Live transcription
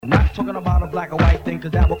Not talking about a black or white thing,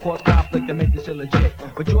 cause that will cause conflict and make this illegit.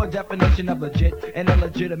 But your definition of legit and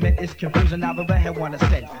illegitimate is confusing. Now the redhead wanna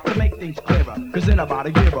say, to make things clearer, cause in about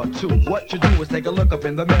a year or two, what you do is take a look up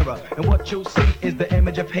in the mirror, and what you see is the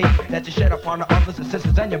image of hate that you shed upon the others and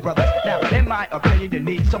sisters and your brothers. Now, in my opinion, you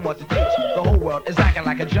need someone to teach. The whole world is acting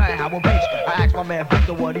like a giant Howell Beach. I asked my man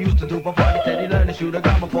Victor what he used to do before. He said he learned to shoot a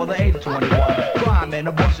gun before the age of 21. Crime and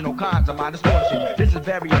abortion, all kinds of my distortion. This is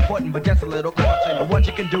very important, but just a little caution. And what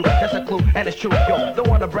you can do, that's a clue, and it's true. Yo, don't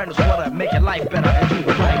want a brand new sweater, make your life better and do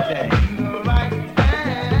the right thing. Do the right thing.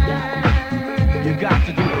 You got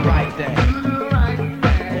to do the right thing. Do the right thing.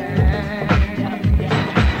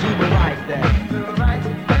 Do the right thing. Do the right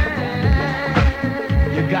thing.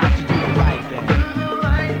 You got to do the right thing. Do the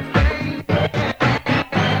right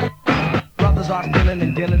thing. Brothers are stealing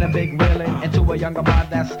and dealing and big wheeling. And to a younger mind,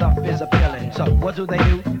 that stuff is appealing. So what do?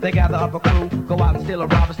 They gather up a crew, go out and steal a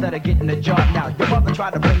rob instead of getting a job. Now, your mother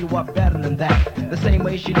tried to bring you up better than that. The same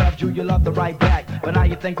way she loved you, you loved her right back. But now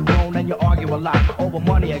you think you're grown and you argue a lot over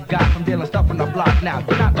money you got from dealing stuff on the block. Now,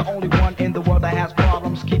 you're not the only one in the world that has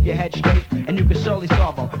problems. Keep your head straight and you can surely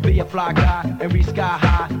solve them. Be a fly guy and reach sky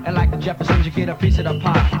high. And like the Jeffersons, you get a piece of the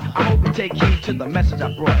pie. I hope you take heed to the message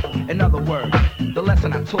I brought. In other words, the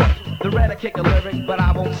lesson I taught. The red I kick a lyric, but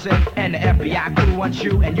I won't sing. And the FBI crew wants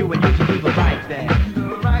you and you to do the right thing. Do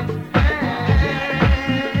the right thing.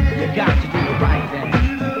 You got to do the right thing. Do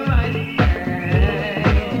the right thing.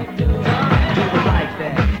 Do the right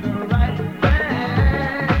thing. Do the right thing.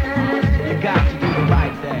 You got to do the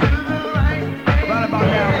right thing. Do the right thing. Right about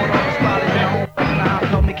now, I want all the spot in your home. Now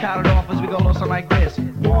help me count it off as we go something like this.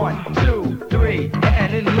 1, 2, 3,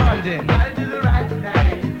 and in London. Gotta do the right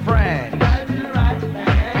thing. France. Gotta do the right thing.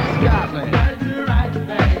 Scotland. Gotta do the right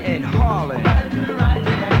thing. In Holland. Gotta do the right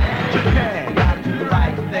thing. Japan. Gotta do the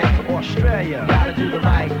right thing. Australia. Gotta do the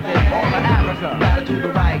right thing. All of Africa. Gotta do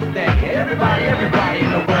the right thing. Everybody in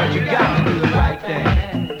the world, you got to do the right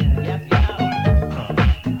thing. Do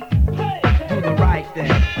the right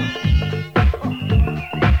thing.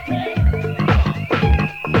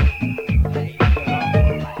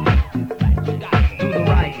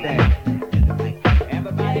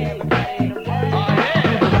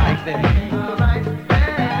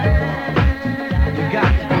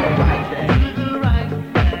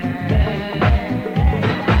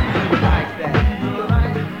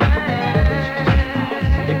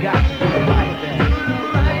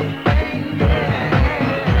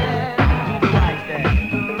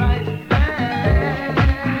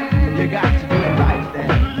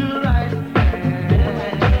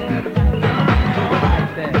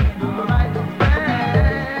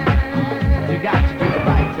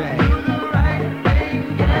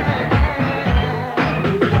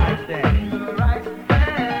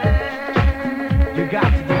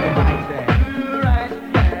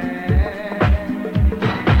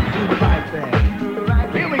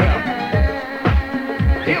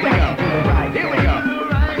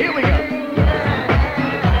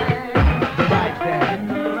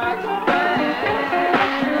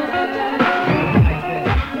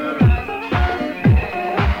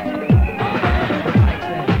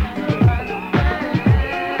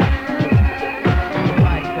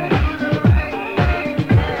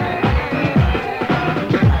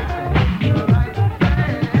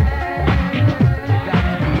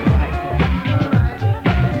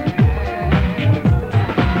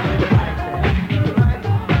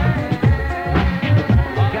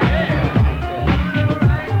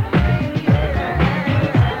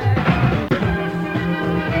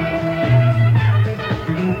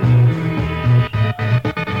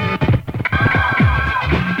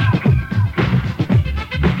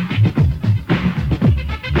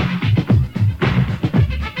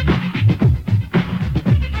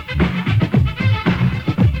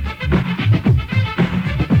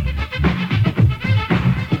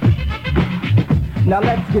 Now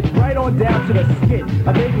let's get right on down to the skit.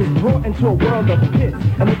 A baby is brought into a world of pits.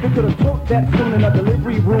 And if it could have talked that soon in a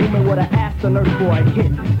delivery room and would have asked the nurse for a hit.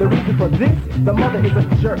 The reason for this, the mother is a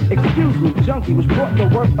jerk. Excuse me, junkie, which brought the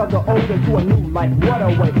work of the old into a new life. What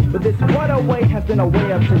a way. But this what a way has been a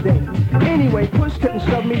way of today. Anyway, push couldn't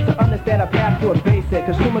shove me to understand a path to a basic.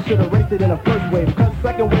 Consumers should have raced it in the first wave. Cause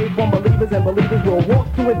second wave from believers and believers will walk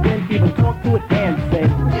to it, then even talk to it and say,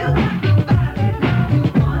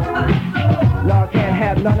 no, I can't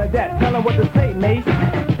have none of that. Tell them what to say, mate.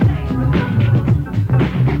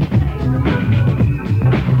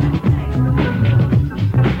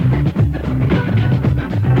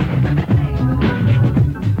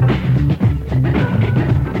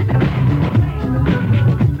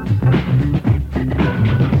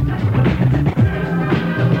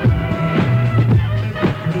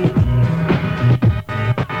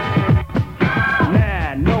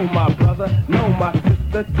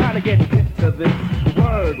 brother, time to get into this.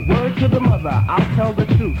 Word to the mother, I'll tell the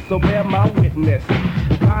truth, so bear my witness.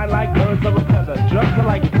 Fly like birds of a feather, drugs are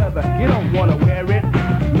like leather, you don't wanna wear it.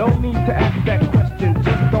 No need to ask that question,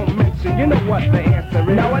 just don't mention, you know what the answer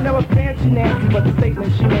is. Now I never fancy Nancy, but the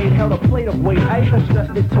statement she made held a plate of weight. I even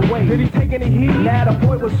stressed it to weight. Did he take any heat? Nah, the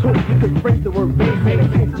boy was hooked, you could phrase the word bass, and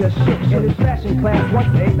his head just shook. In his fashion class,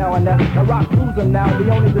 once a now and then, a rock cruiser now, the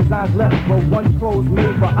only designs left were one clothes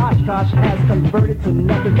made for Oshkosh has converted to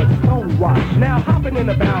nothing but stonewash. Now hopping in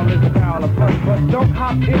the barrel is a barrel of fun, but don't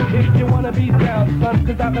hop in if you wanna be down, son,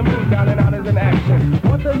 cause I've been moved down and out is an action.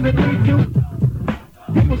 What does it lead to?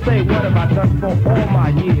 People say, what have I done for all my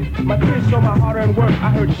years? My kids show my hard-earned work. I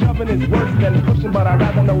heard shoving is worse than pushing, but I'd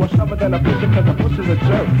rather know a shover than a pusher, cause a pusher's a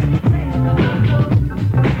jerk.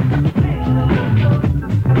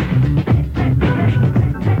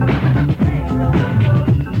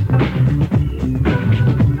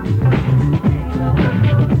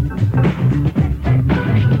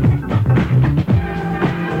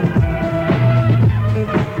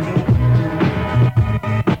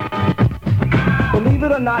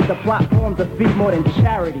 Not the platforms of feed more than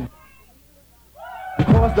charity. The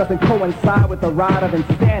cause doesn't coincide with the ride of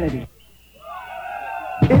insanity.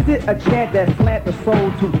 Is it a chant that slant the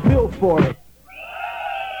soul to feel for it?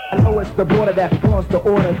 I know it's the border that forms the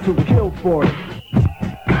order to kill for it.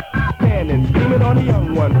 Standing, scheming on a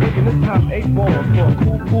young one, making this time 8 balls for a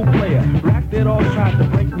cool player. Racked it all, tried to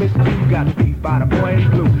break Miss Two, got beat by the boy in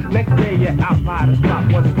blue. Next day you're out by the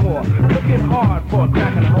spot once more, looking hard for a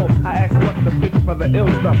crack in the hole. I asked what's the fix for the ill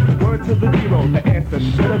stuff. Word to the zero, the answer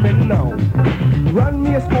should have been no. Run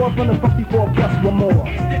me a score from the 54 plus one more.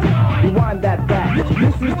 Rewind that back.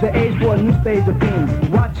 This is the age for a new stage of themes.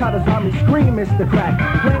 Watch how the zombies scream, Mr. Crack.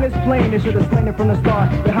 Plain is plain, they should have explained it from the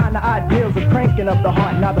start. Behind the ideals of cranking up the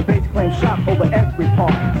heart, now the bass claims shot over every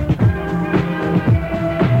part.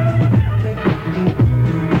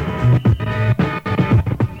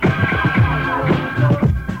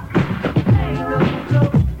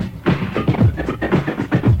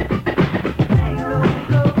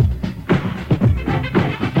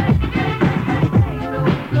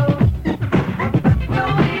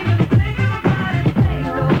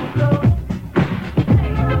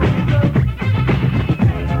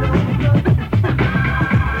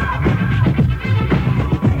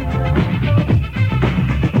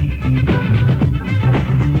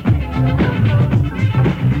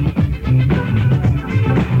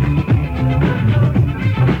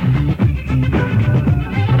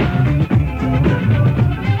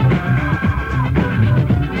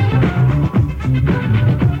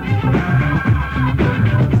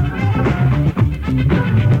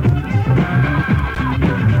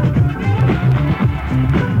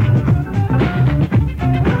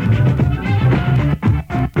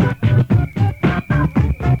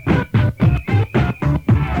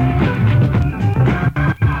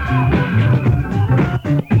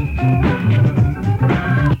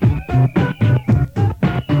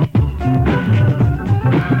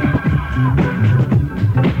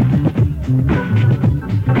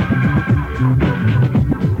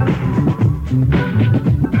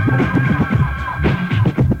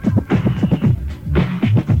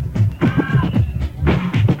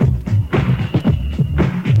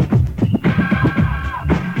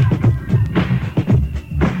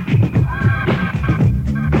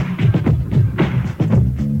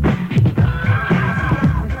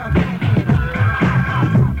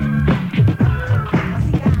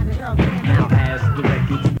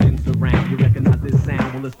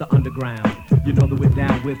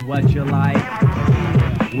 With what you like,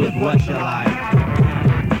 with what you like.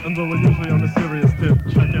 And though we're usually on the serious tip,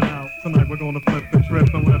 check it out. Tonight we're gonna flip the trip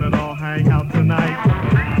and let it all hang out tonight.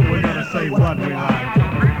 We're gonna say what we like.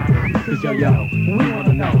 Cause yo, we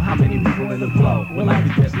wanna know how many people in the flow would like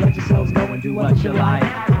to just let yourselves go and do what you like.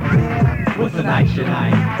 What's the night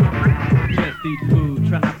tonight? Just eat food,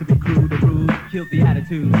 try not to be crude or rude. Kill the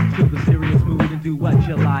attitude, kill the serious mood and do what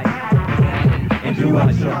you like. And do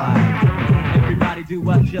what you like. Everybody do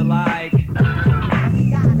what you like. Yeah,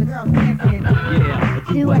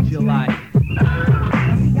 do what you like.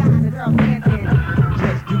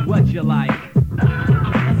 Just do what you like.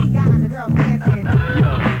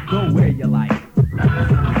 Yo, go where you like.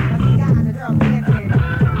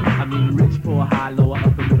 I mean rich, poor, high, lower,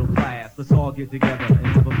 upper, middle class. Let's all get together and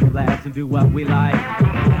have a few laughs and do what we like.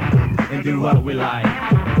 And do what we like.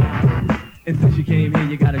 And since you came here,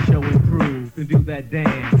 you gotta show and prove and do that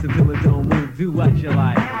dance until it don't move. Do what you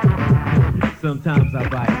like. Sometimes I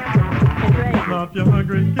bite. Now if you're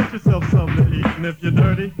hungry, get yourself something to eat. And if you're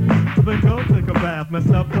dirty, then go take a bath. Mess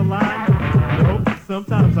up the line. Nope,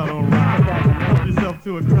 sometimes I don't rhyme. Help yourself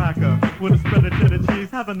to a cracker with a spread of cheddar cheese,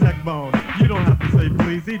 have a neck bone. You don't have to say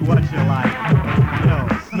please, eat what you like. Yo,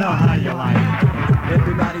 smell how you like.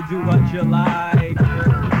 Everybody do what you like.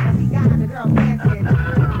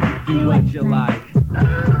 Do what you like.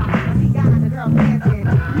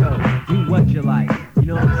 Yo, do what you like. You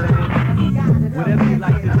know what I'm saying? Whatever you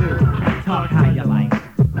like to do, talk how you like.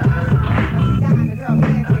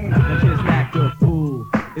 Now just act a fool.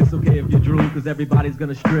 It's okay if you drool, cause everybody's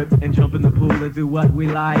gonna strip and jump in the pool and do what we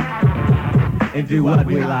like. And do what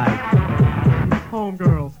we like.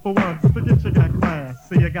 Homegirls, for once, forget you got class.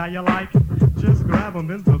 See a guy you like? Just grab him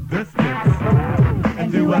into biscuits. And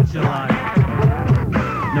do what you like.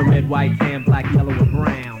 No red, white, tan, black, yellow, or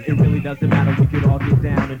brown. It really doesn't matter, we could all get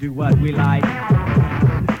down and do what we like.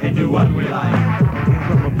 And do what we like.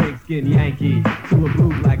 From a pigskin Yankee to a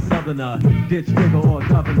blue black southerner, ditch digger or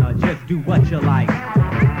governor, just do what you like.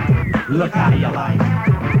 Look how you like.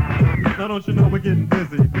 Now don't you know we're getting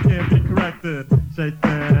busy? We can't be corrected. Shake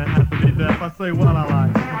that, have to be deaf. I say what I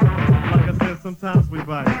like. Like I said, sometimes we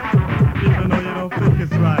bite. Even though you don't think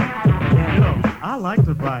it's right. You know, I like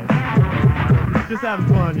to bite. Just having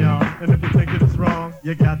fun, y'all. And if you think it's wrong,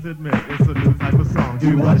 you got to admit it's a new type of song.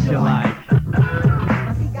 Do what you like.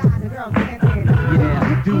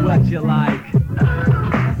 Yeah, do what you like.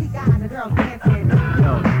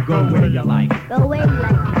 Yo, go where you like. Go where you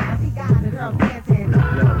like. Yo,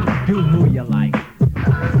 do who you like.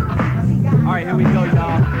 Alright, here we go,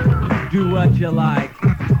 y'all. Do what you like.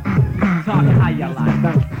 Talk how you like.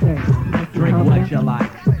 Drink what you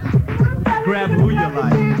like. Grab who you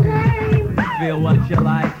like. Feel what you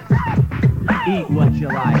like. Eat what you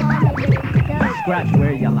like. Scratch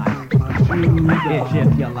where you like. Itch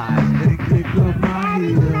if you like.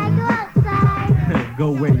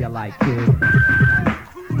 Go where you like, kid. A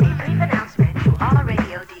brief announcement to all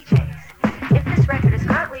radio DJs. If this record is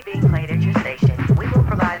currently being played at your station, we will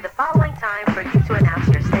provide the following time for you to announce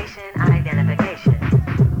your station identification.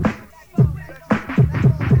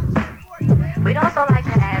 We'd also like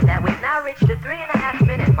to add that we've now reached the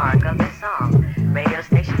 3.5-minute mark of this song. Radio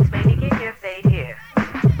stations may begin your fade here.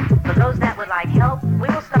 For those that would like help, we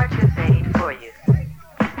will start your fade for you.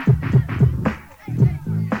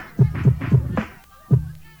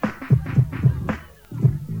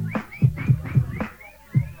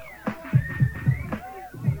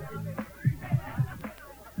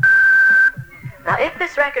 Now, if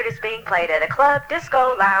this record is being played at a club,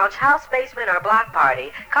 disco, lounge, house basement, or block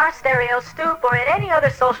party, car stereo, stoop, or at any other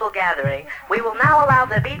social gathering, we will now allow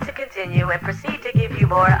the beat to continue and proceed to give you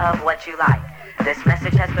more of what you like. This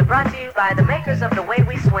message has been brought to you by the makers of The Way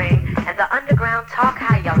We Swing and the underground Talk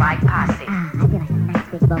How You Like posse. I feel like a nice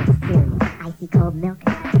big bowl of cereal. Icy cold milk.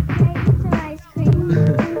 Ice cream.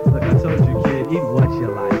 Look, I told you, kid, eat what you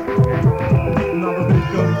like. Another beat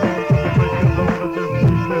goes on.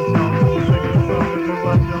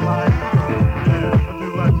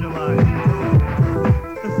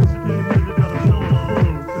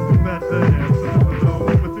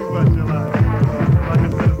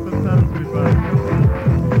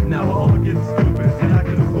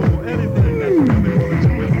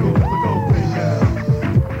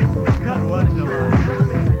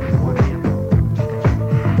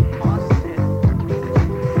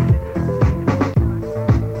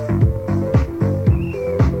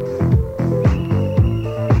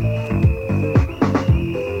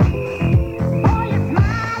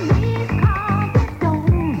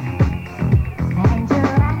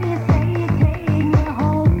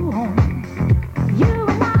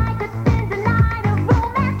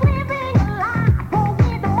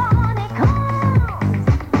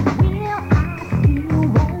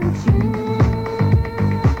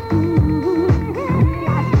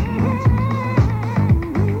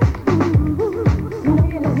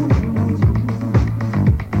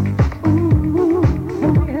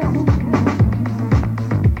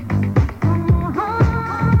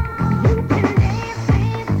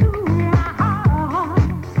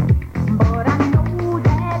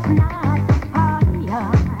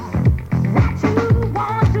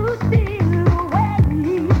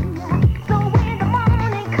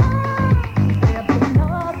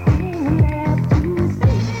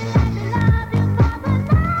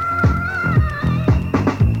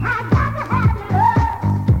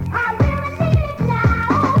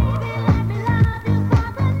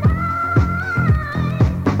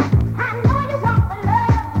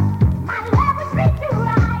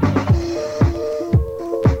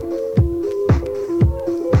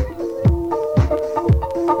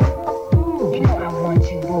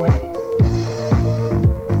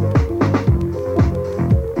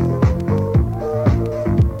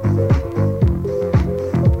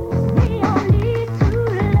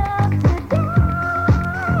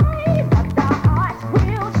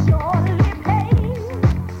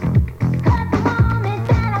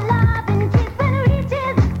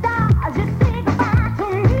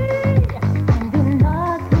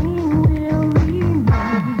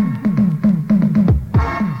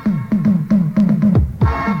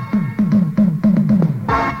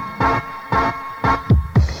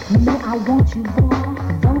 You know I want you, boy,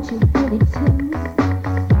 don't you feel it too?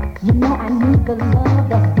 You know I need the love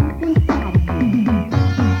that's deep inside of you.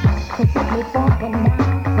 So take me for the night,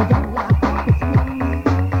 but don't lie off the screen.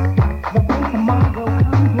 The day tomorrow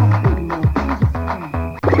comes, won't be no future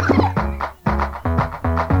spring.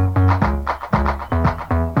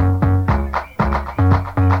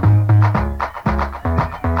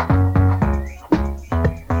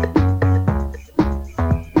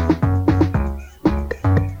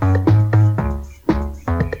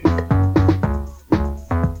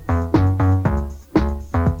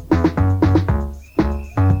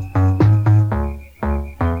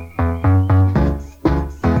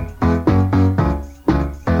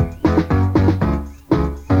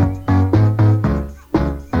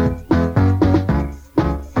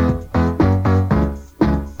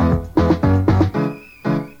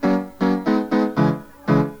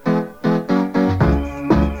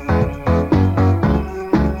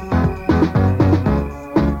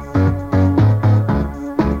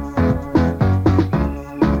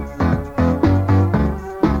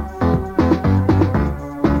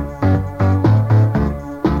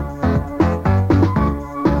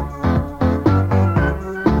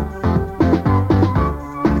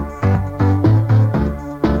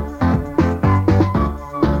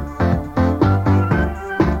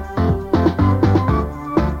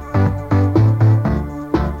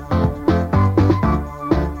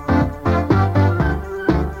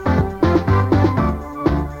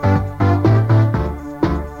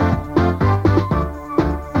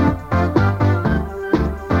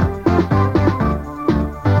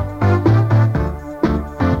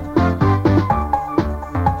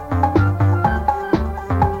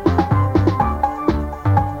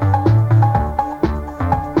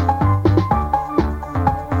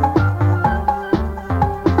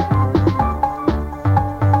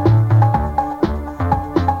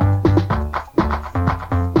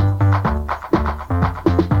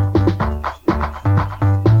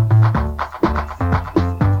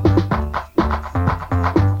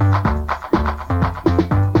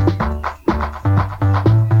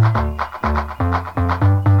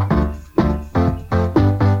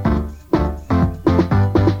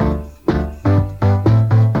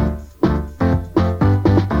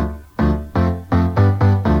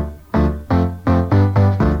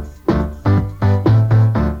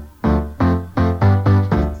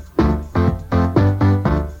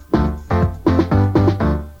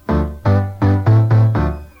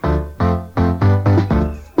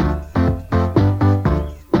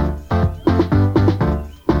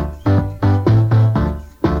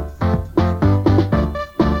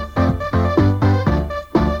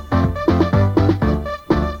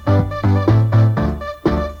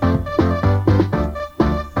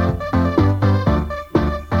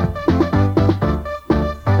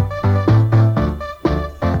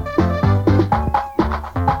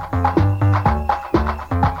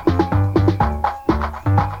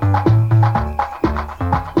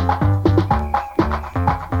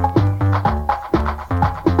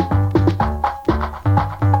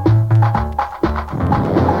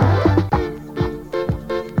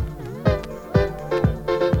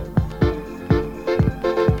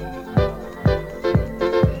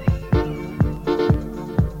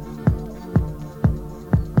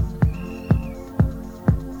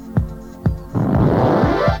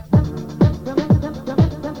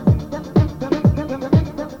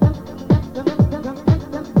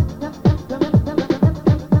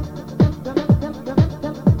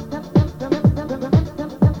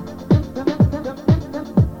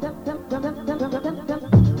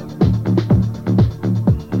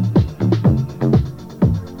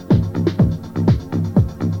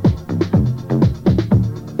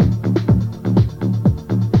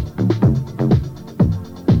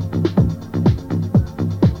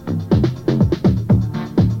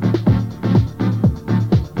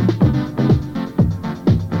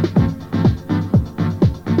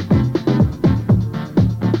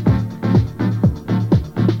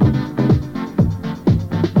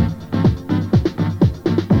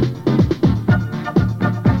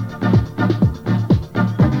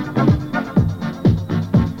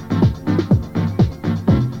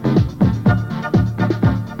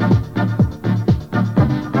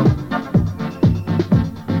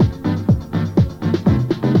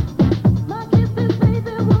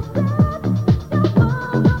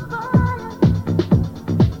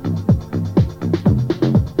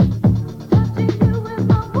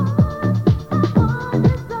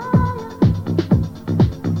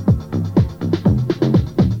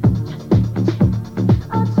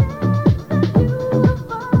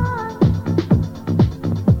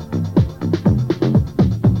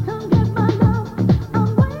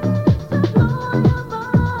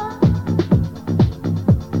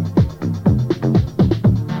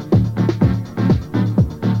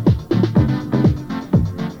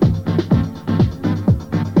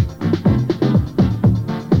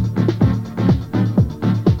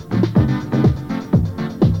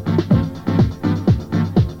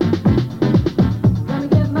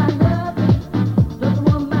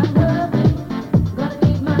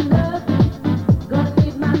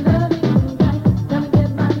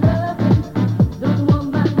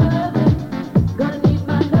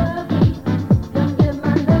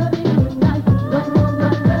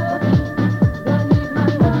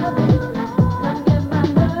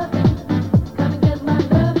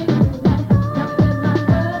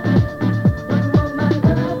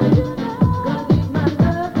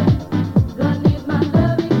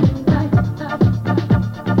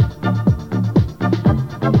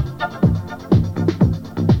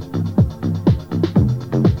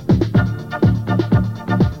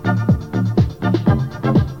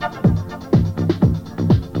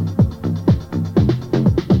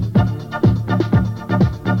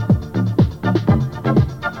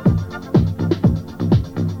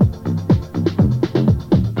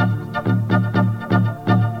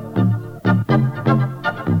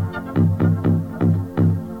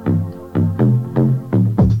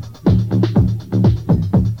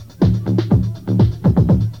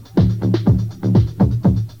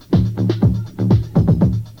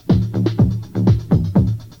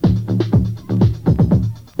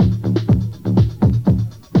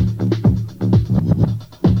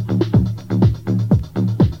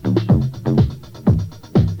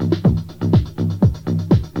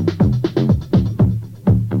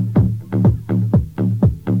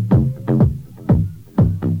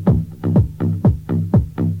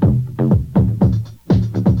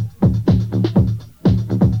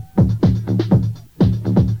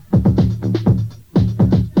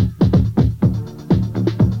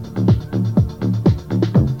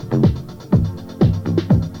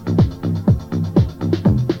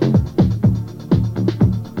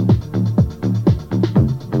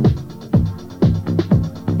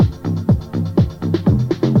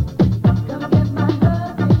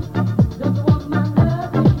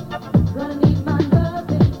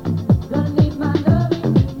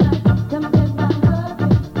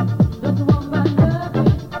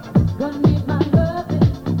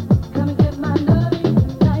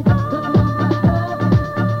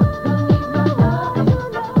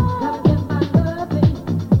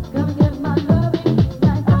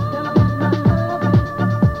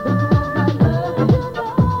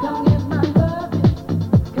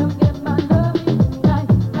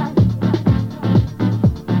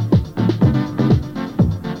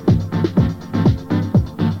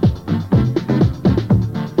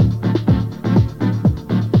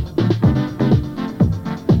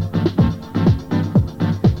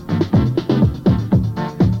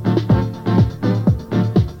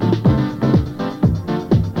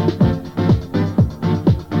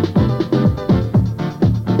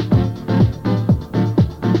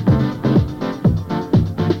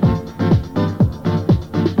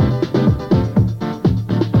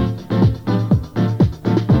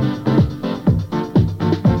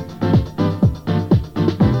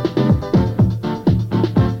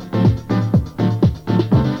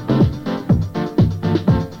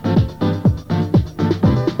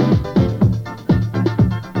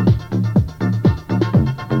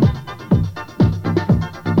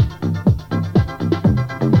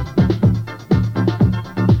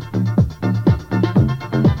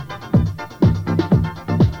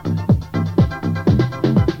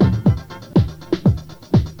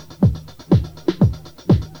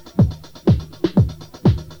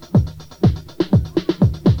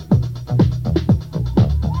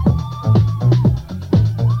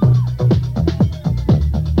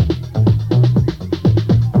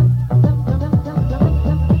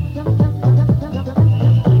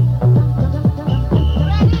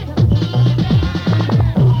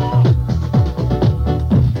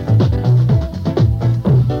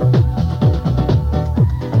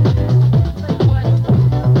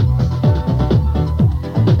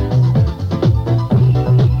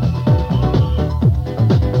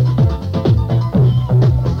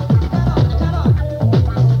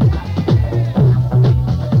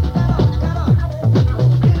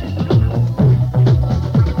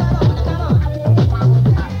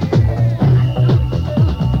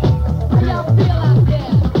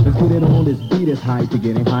 beat is hype, you're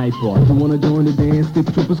getting hyper. You wanna join the dance, stick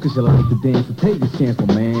troopers cause you like to dance. So take this chance,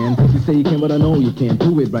 my man. You say you can, but I know you can't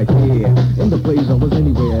do it right here. In the place I was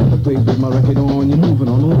anywhere, the place with my record on. You're moving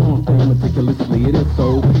on the long thing meticulously. It is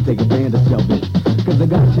so, take advantage of it. Cause I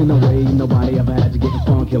got you in a way, nobody ever had you getting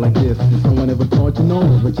funky like this. If someone ever taught you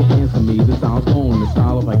knows what you answer me. The style's on, the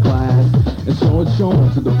style of my class. And so it's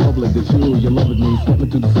shown to the public that you love with me. Step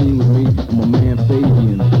into the scene with me, and my man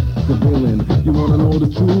Fabian, the villain. You wanna know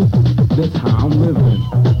the truth? That's how I'm living.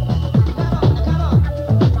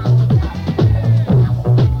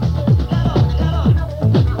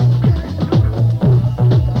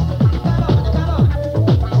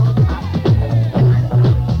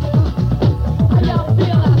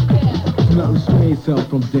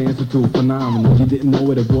 From dancer to phenomenal. You didn't know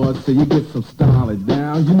what it was, so you get some style it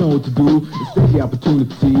down. You know what to do, it's take the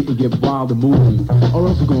opportunity and get wild and moving, or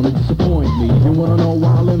else you're gonna disappoint me. You wanna know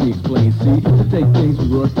why? Let me explain. See, to take things we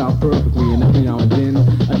worked out perfectly, and every now and then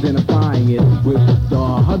identifying it with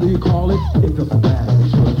how do you call it? It doesn't matter,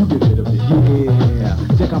 make sure you get rid of it.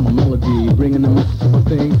 Yeah, check out my melody, bringing the message of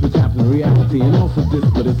things which happen in reality, and also this,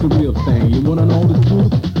 but it's a real thing. You wanna know the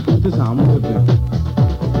truth? This is how I'm living.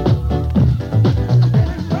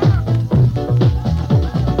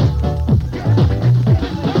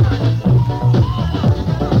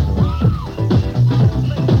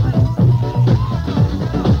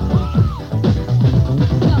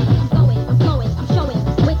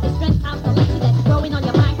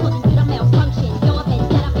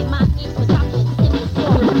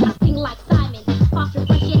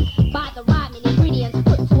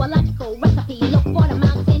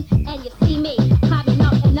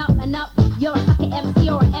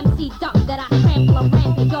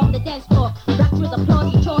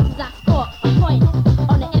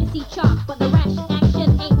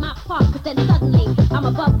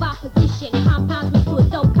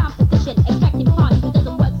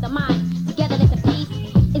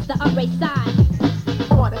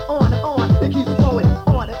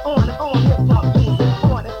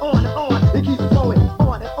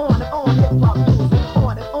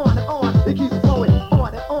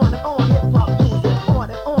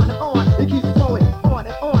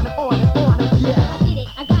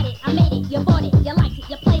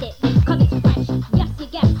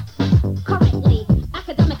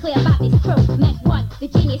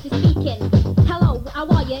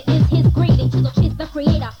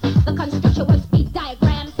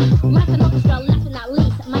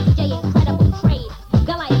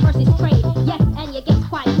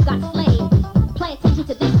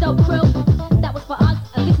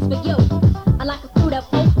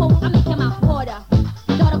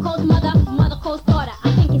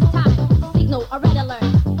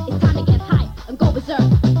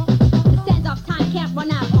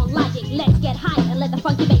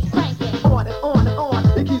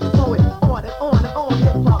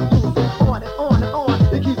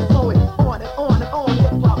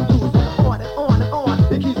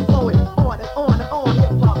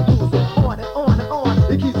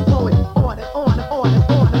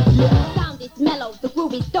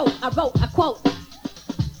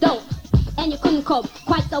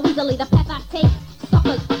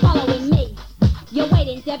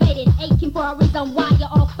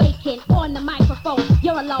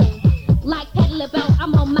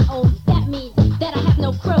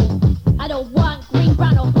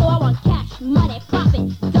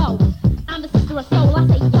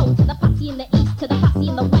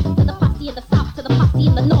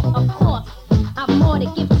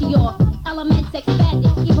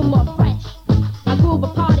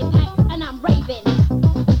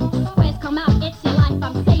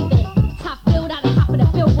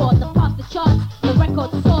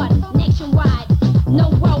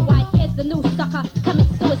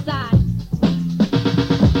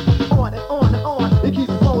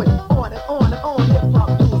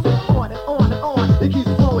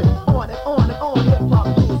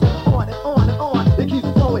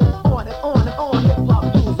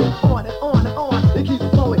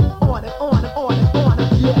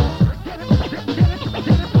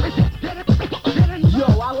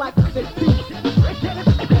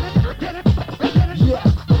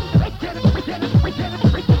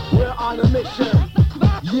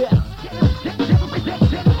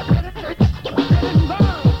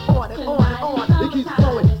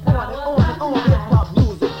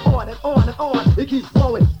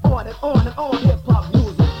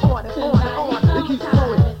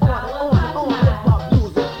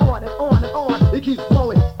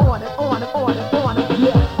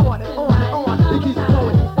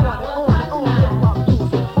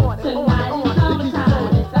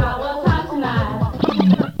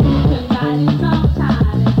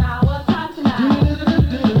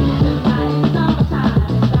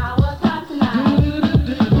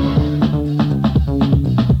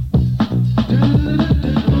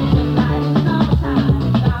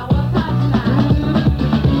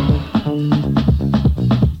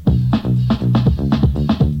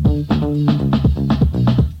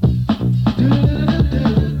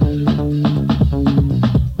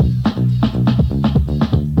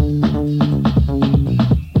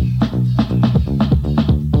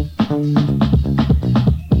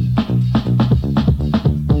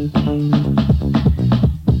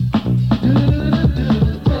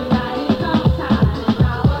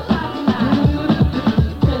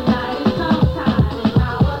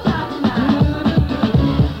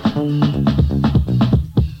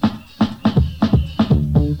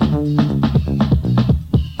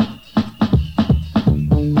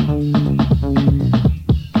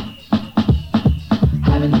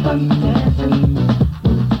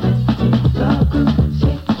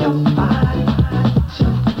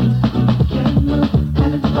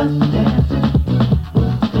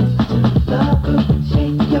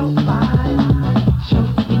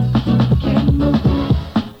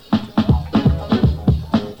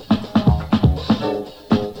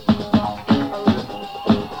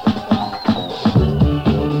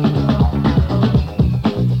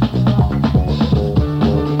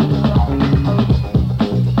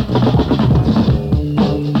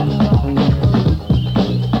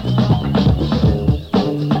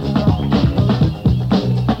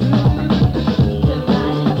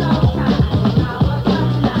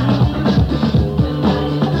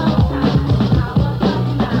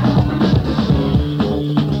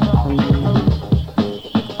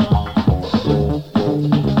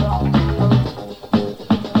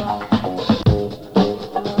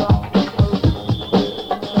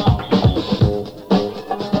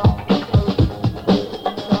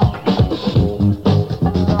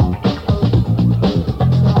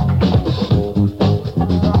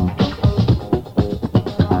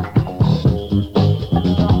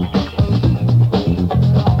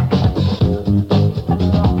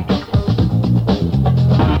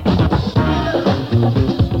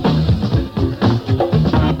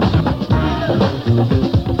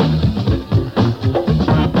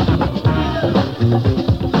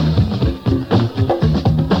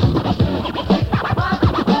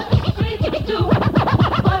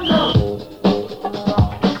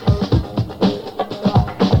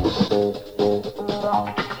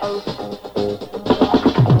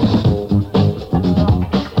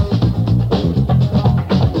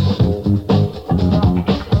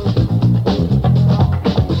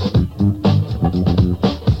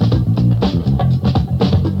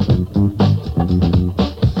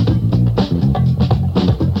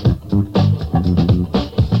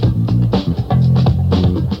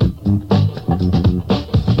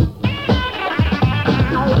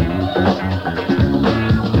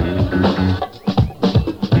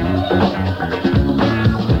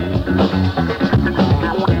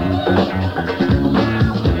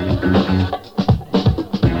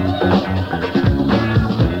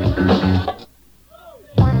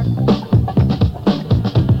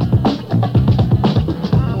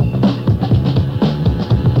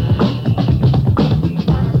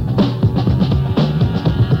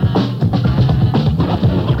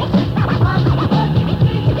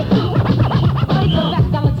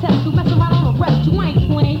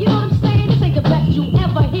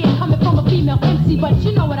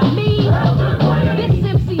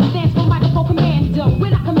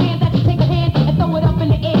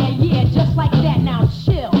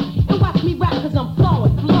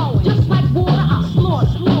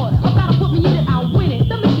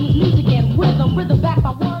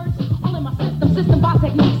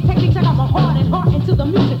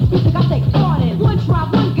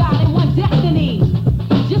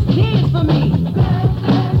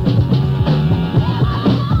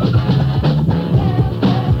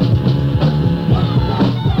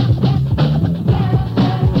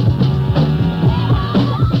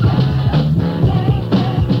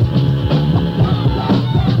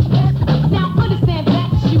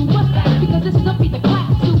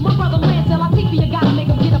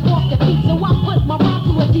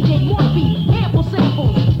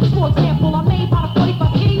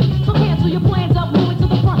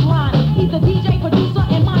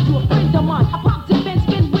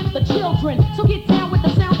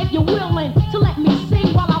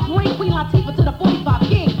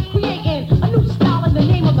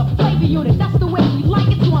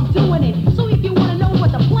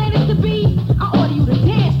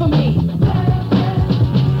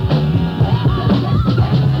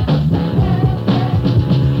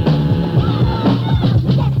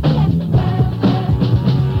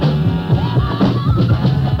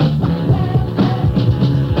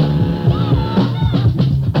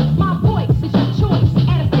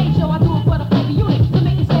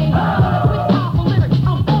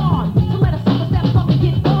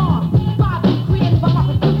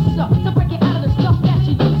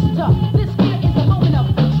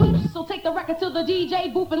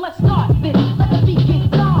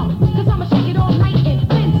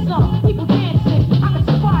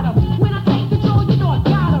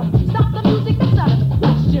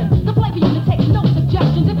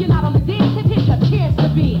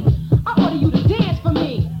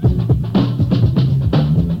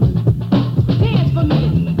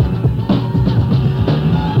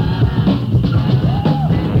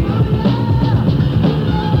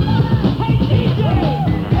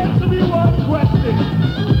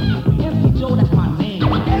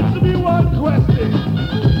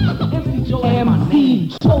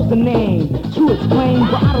 the name to explain,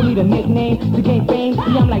 but I don't need a nickname to gain fame. See,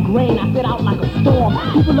 I'm like rain, I set out like a storm.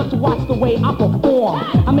 People love to watch the way I perform.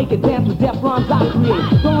 I make it dance with death rhymes I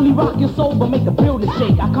create. Don't only rock your soul, but make the building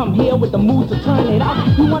shake. I come here with the mood to turn it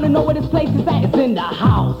out. You wanna know where this place is at? It's in the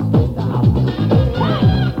house. It's the house.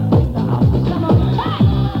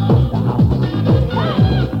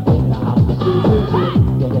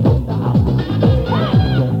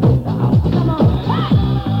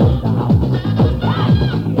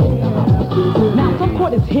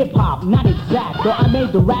 It's hip-hop, not exact. Though I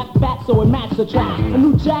made the rap fat so it matched the track. A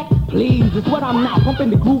new jack, please, it's what I'm now. Pumping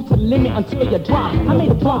the groove to the limit until you drop. I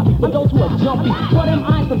made a funky for those who are jumpy. For them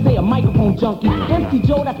eyes, some say a microphone junkie. MC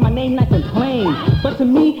Joe, that's my name, nice and plain. But to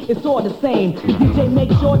me, it's all the same. The DJ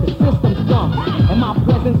makes sure the system's done. And my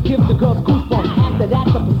presence gives the girls goosebumps. After that,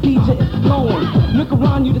 the procedure is flowing. Look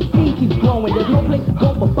around you, the scene keeps growing. There's no place to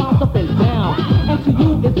go but bounce up and down. And to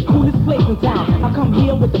you, it's the coolest place in town. I come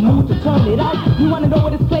here with the mood to turn it out. You wanna know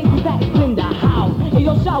where this place is at? It's in the house. Hey,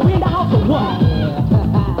 yo, shout, we in the house or what?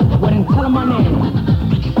 Well, then tell them my name.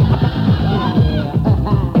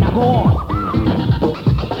 Now go on.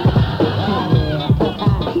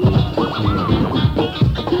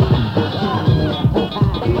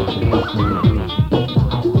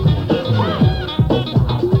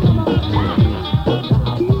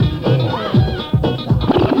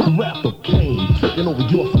 over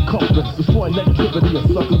your circumference, destroy negativity and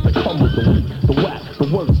suckers that come with the weak, the whack, the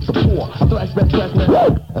worst, the poor. I thrash back,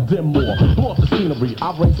 and then more. Blow off the scenery,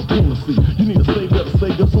 I reign supremacy. You need a savior to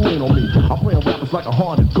save this who ain't on me. I prey on rappers like a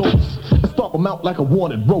haunted ghost and stomp them out like a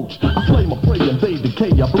wanted roach. I slay my prey and they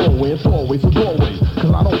decay. I blow away and throw away some doorways,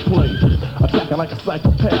 cause I don't play. Attacking like a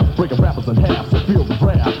psychopath, breaking rappers in half, so feel the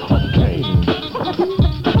wrath of Cain.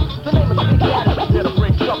 The name of the big daddy, here to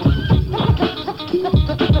bring trouble. The name of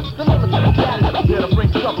the big daddy, here to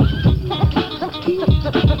bring trouble. The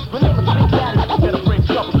name of the big daddy, here to bring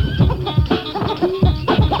trouble.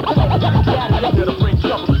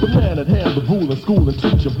 The man at hand, the ruler, school and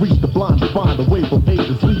teacher, reach the blind to find a way from A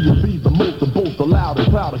to Z. You'll be the most, the both, the loud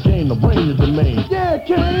and proud to gain the reign of the main. Yeah,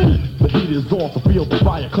 King! The heat is on, so feel the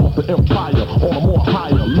fire, come up the empire on a more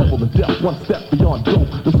higher level than death, one step beyond dope.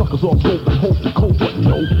 The suckers all scope and hope to cope, but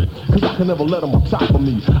no, cause I can never let them on top of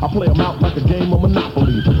me. I play them out like a game of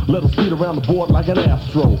Monopoly, let them speed around the board like an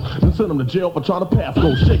Astro, then send them to jail for trying to pass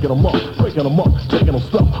go, shaking them up, breaking them up, taking them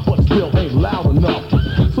stuff, but it still ain't loud enough.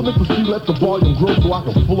 So Mr. C, let the volume grow so I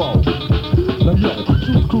can flow. Now yo,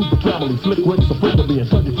 choose cruise the family, slick Rick, so free to be and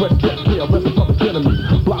Sunday fresh, get care, rest of public enemy.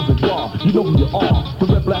 Blase and raw, you know who you are. The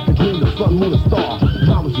red, black, and green, the sun, moon, and star.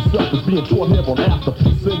 Knowledge yourself is being taught here on after.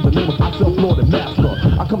 Sing the name of myself, Lord and Master.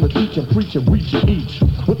 I come to teach and preach and reach you each.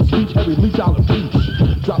 With the speech, every leech out and teach.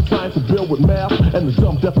 Drop science and build with math, and the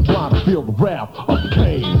dumb, deaf, and blind to feel the wrath of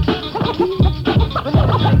Cain. The name of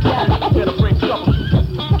the big daddy, here to bring trouble. The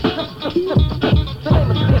name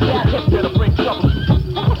of the big daddy, here to bring trouble.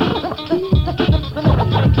 The name of the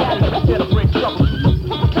big daddy, here to bring trouble.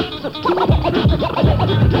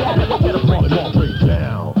 Here to bring it all break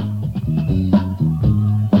down.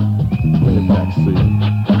 Bring it back, see.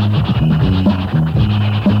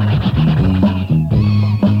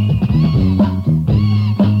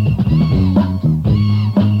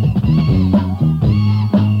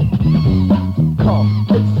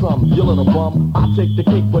 You little bum, I take the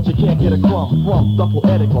cake, but you can't get a crumb from the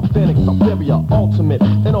poetic, authentic, superior, ultimate,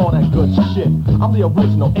 and all that good shit. I'm the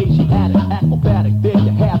original Asiatic, acrobatic, there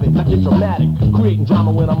you have it, like it's dramatic, creating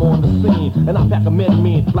drama when I'm on the scene, and I pack a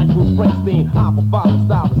mean like Bruce Springsteen. I provide the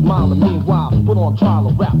style, smile, and meanwhile, put on trial,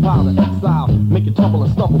 a rap pile of exile, make it tumble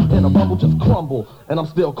and stumble, in a rumble just crumble, and I'm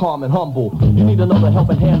still calm and humble. You need another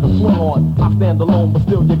helping hand to swing on. I stand alone, but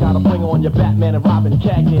still you gotta bring on your Batman and Robin,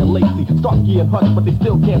 Cagney and Lacey, Starkey and Hutch, but they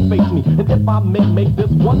still can't face me. And if I make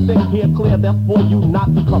this one thing here clear, that's for you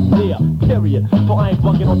not to come near, period. For I ain't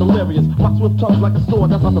bugging or delirious. My swift tongue's like a sword,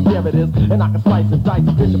 that's how severe it is. And I can slice and dice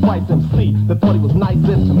a Fisher Price MC that thought he was nice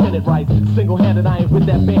into minute right. Single-handed, I ain't with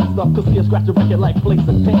that band stuff, cause he'll scratch a record like flakes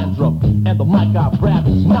and tantrum. And the mic I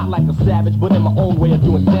ravage, not like a savage, but in my own way of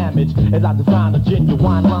doing damage, as I design a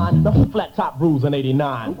genuine line. Now who flat top rules in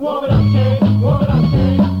 89? Warm it up, King, warm it up,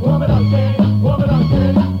 King, warm it up, King, warm it up,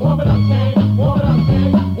 King, warm it up, King, warm it up,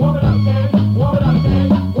 King, warm it up, King, warm it up,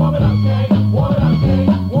 King, warm it up, King, warm it up,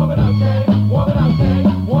 King, warm it up, King, warm it up,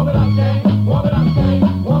 King, warm it up, King, warm it up,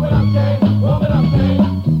 King, warm it up, King, warm it up, King.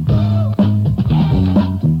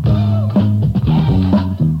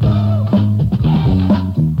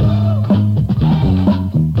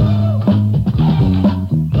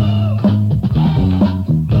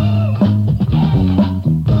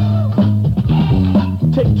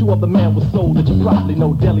 Take two of the man with soul that you probably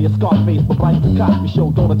know, Deli or Scarface, but Bryce the Cosby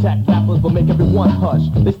Show. Don't attack rappers, but make everyone hush.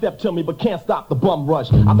 They step to me, but can't stop the bum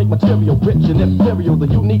rush. I make material rich and imperial. The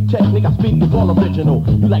unique technique I speak is all original.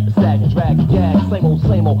 You like to sag and drag and gag, same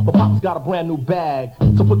old, but Pop's got a brand new bag.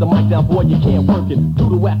 So put the mic down, boy, you can't work it. Do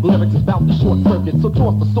the whack lyrics, it's bout to short circuit. So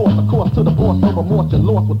toss the source, of course, to the boss. No remorse, you're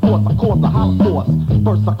lost with force, I cause the Holocaust.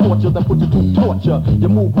 First I caught you, then put you to torture. You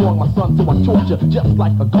move wrong, my son, so I torture just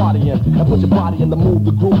like a guardian. And put your body in the mood,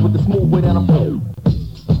 the groove with the smooth way that I'm moved.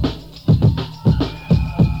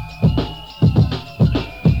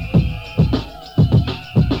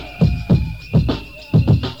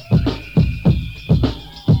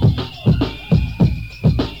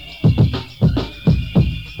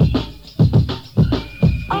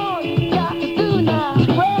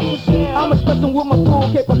 With my full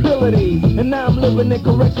capabilities, and now I'm living in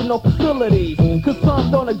correctional facilities, cause some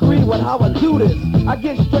don't agree with how I do this. I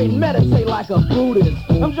get straight and meditate like a Buddhist.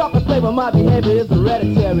 I'm dropping flavor, my behavior is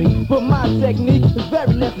hereditary, but my technique is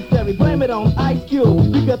very necessary. Blame it on Ice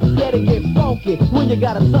Cube, because he said it get funky when you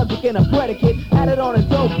got a subject and a predicate. Add it on a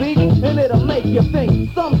dope beat, and it'll make you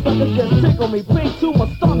think. Some suckers just tickle me, bring to my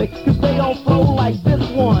stomach, cause they don't flow like this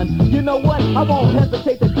one. You know what, I won't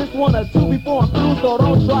hesitate to diss one or two before I'm through, so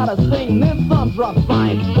don't try to sing them. Some drop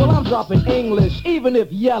science, well I'm dropping English, even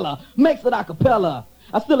if Yella makes it a cappella.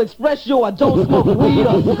 I still express you, I don't smoke weed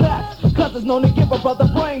or sex. cause it's known to give a brother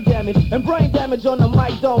brain damage. And brain damage on the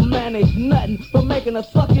mic don't manage nothing but making a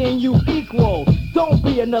sucker in you equal. Don't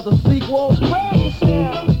be another sequel. Spread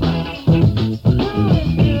yourself.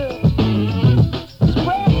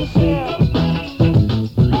 Spread yourself.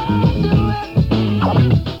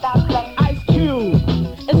 Ice Cube,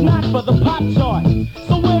 it's not for the pop chart.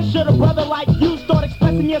 So where should a brother like you start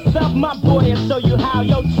expressing yourself, my boy, and show you how?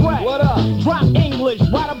 Yo, track. What up? Drop English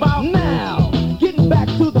right about now. Getting back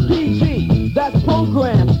to the PG, that's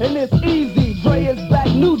programmed, and it's easy. Dre is back,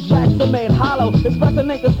 new jacks are made hollow. Expressing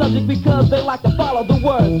the subject because they like to follow the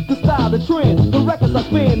words, the style, the trend. The records I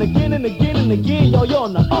spin again and again and again. Yo, you're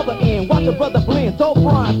on the other end. Watch a brother blend, dope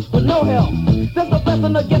rhymes with no help. There's no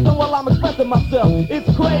blessing or guessing while I'm expressing myself.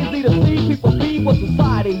 It's crazy to see people be what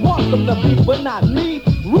society wants them to be, but not me.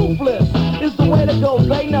 Ruthless is the way to go,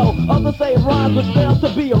 they know. Others say rhymes which fail to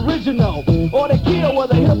be original, or they kill where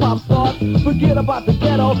the hip-hop starts. Forget about the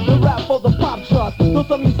ghetto, the rap for the pop charts. So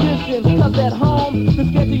some musicians, cause at home, they're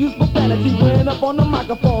scared to use profanity when up on the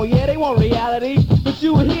microphone. Yeah, they want reality, but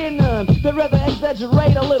you hear none. They'd rather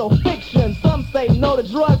exaggerate a little fiction. Some say no to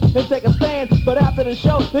drugs and take a stand, but after the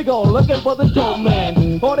show, they go looking for the dope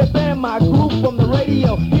man. Or they ban my group from the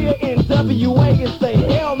radio here in WA and say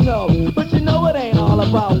hell no. But you know it ain't all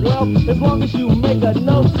about wealth, as long as you make a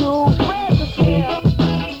note to spread yourself.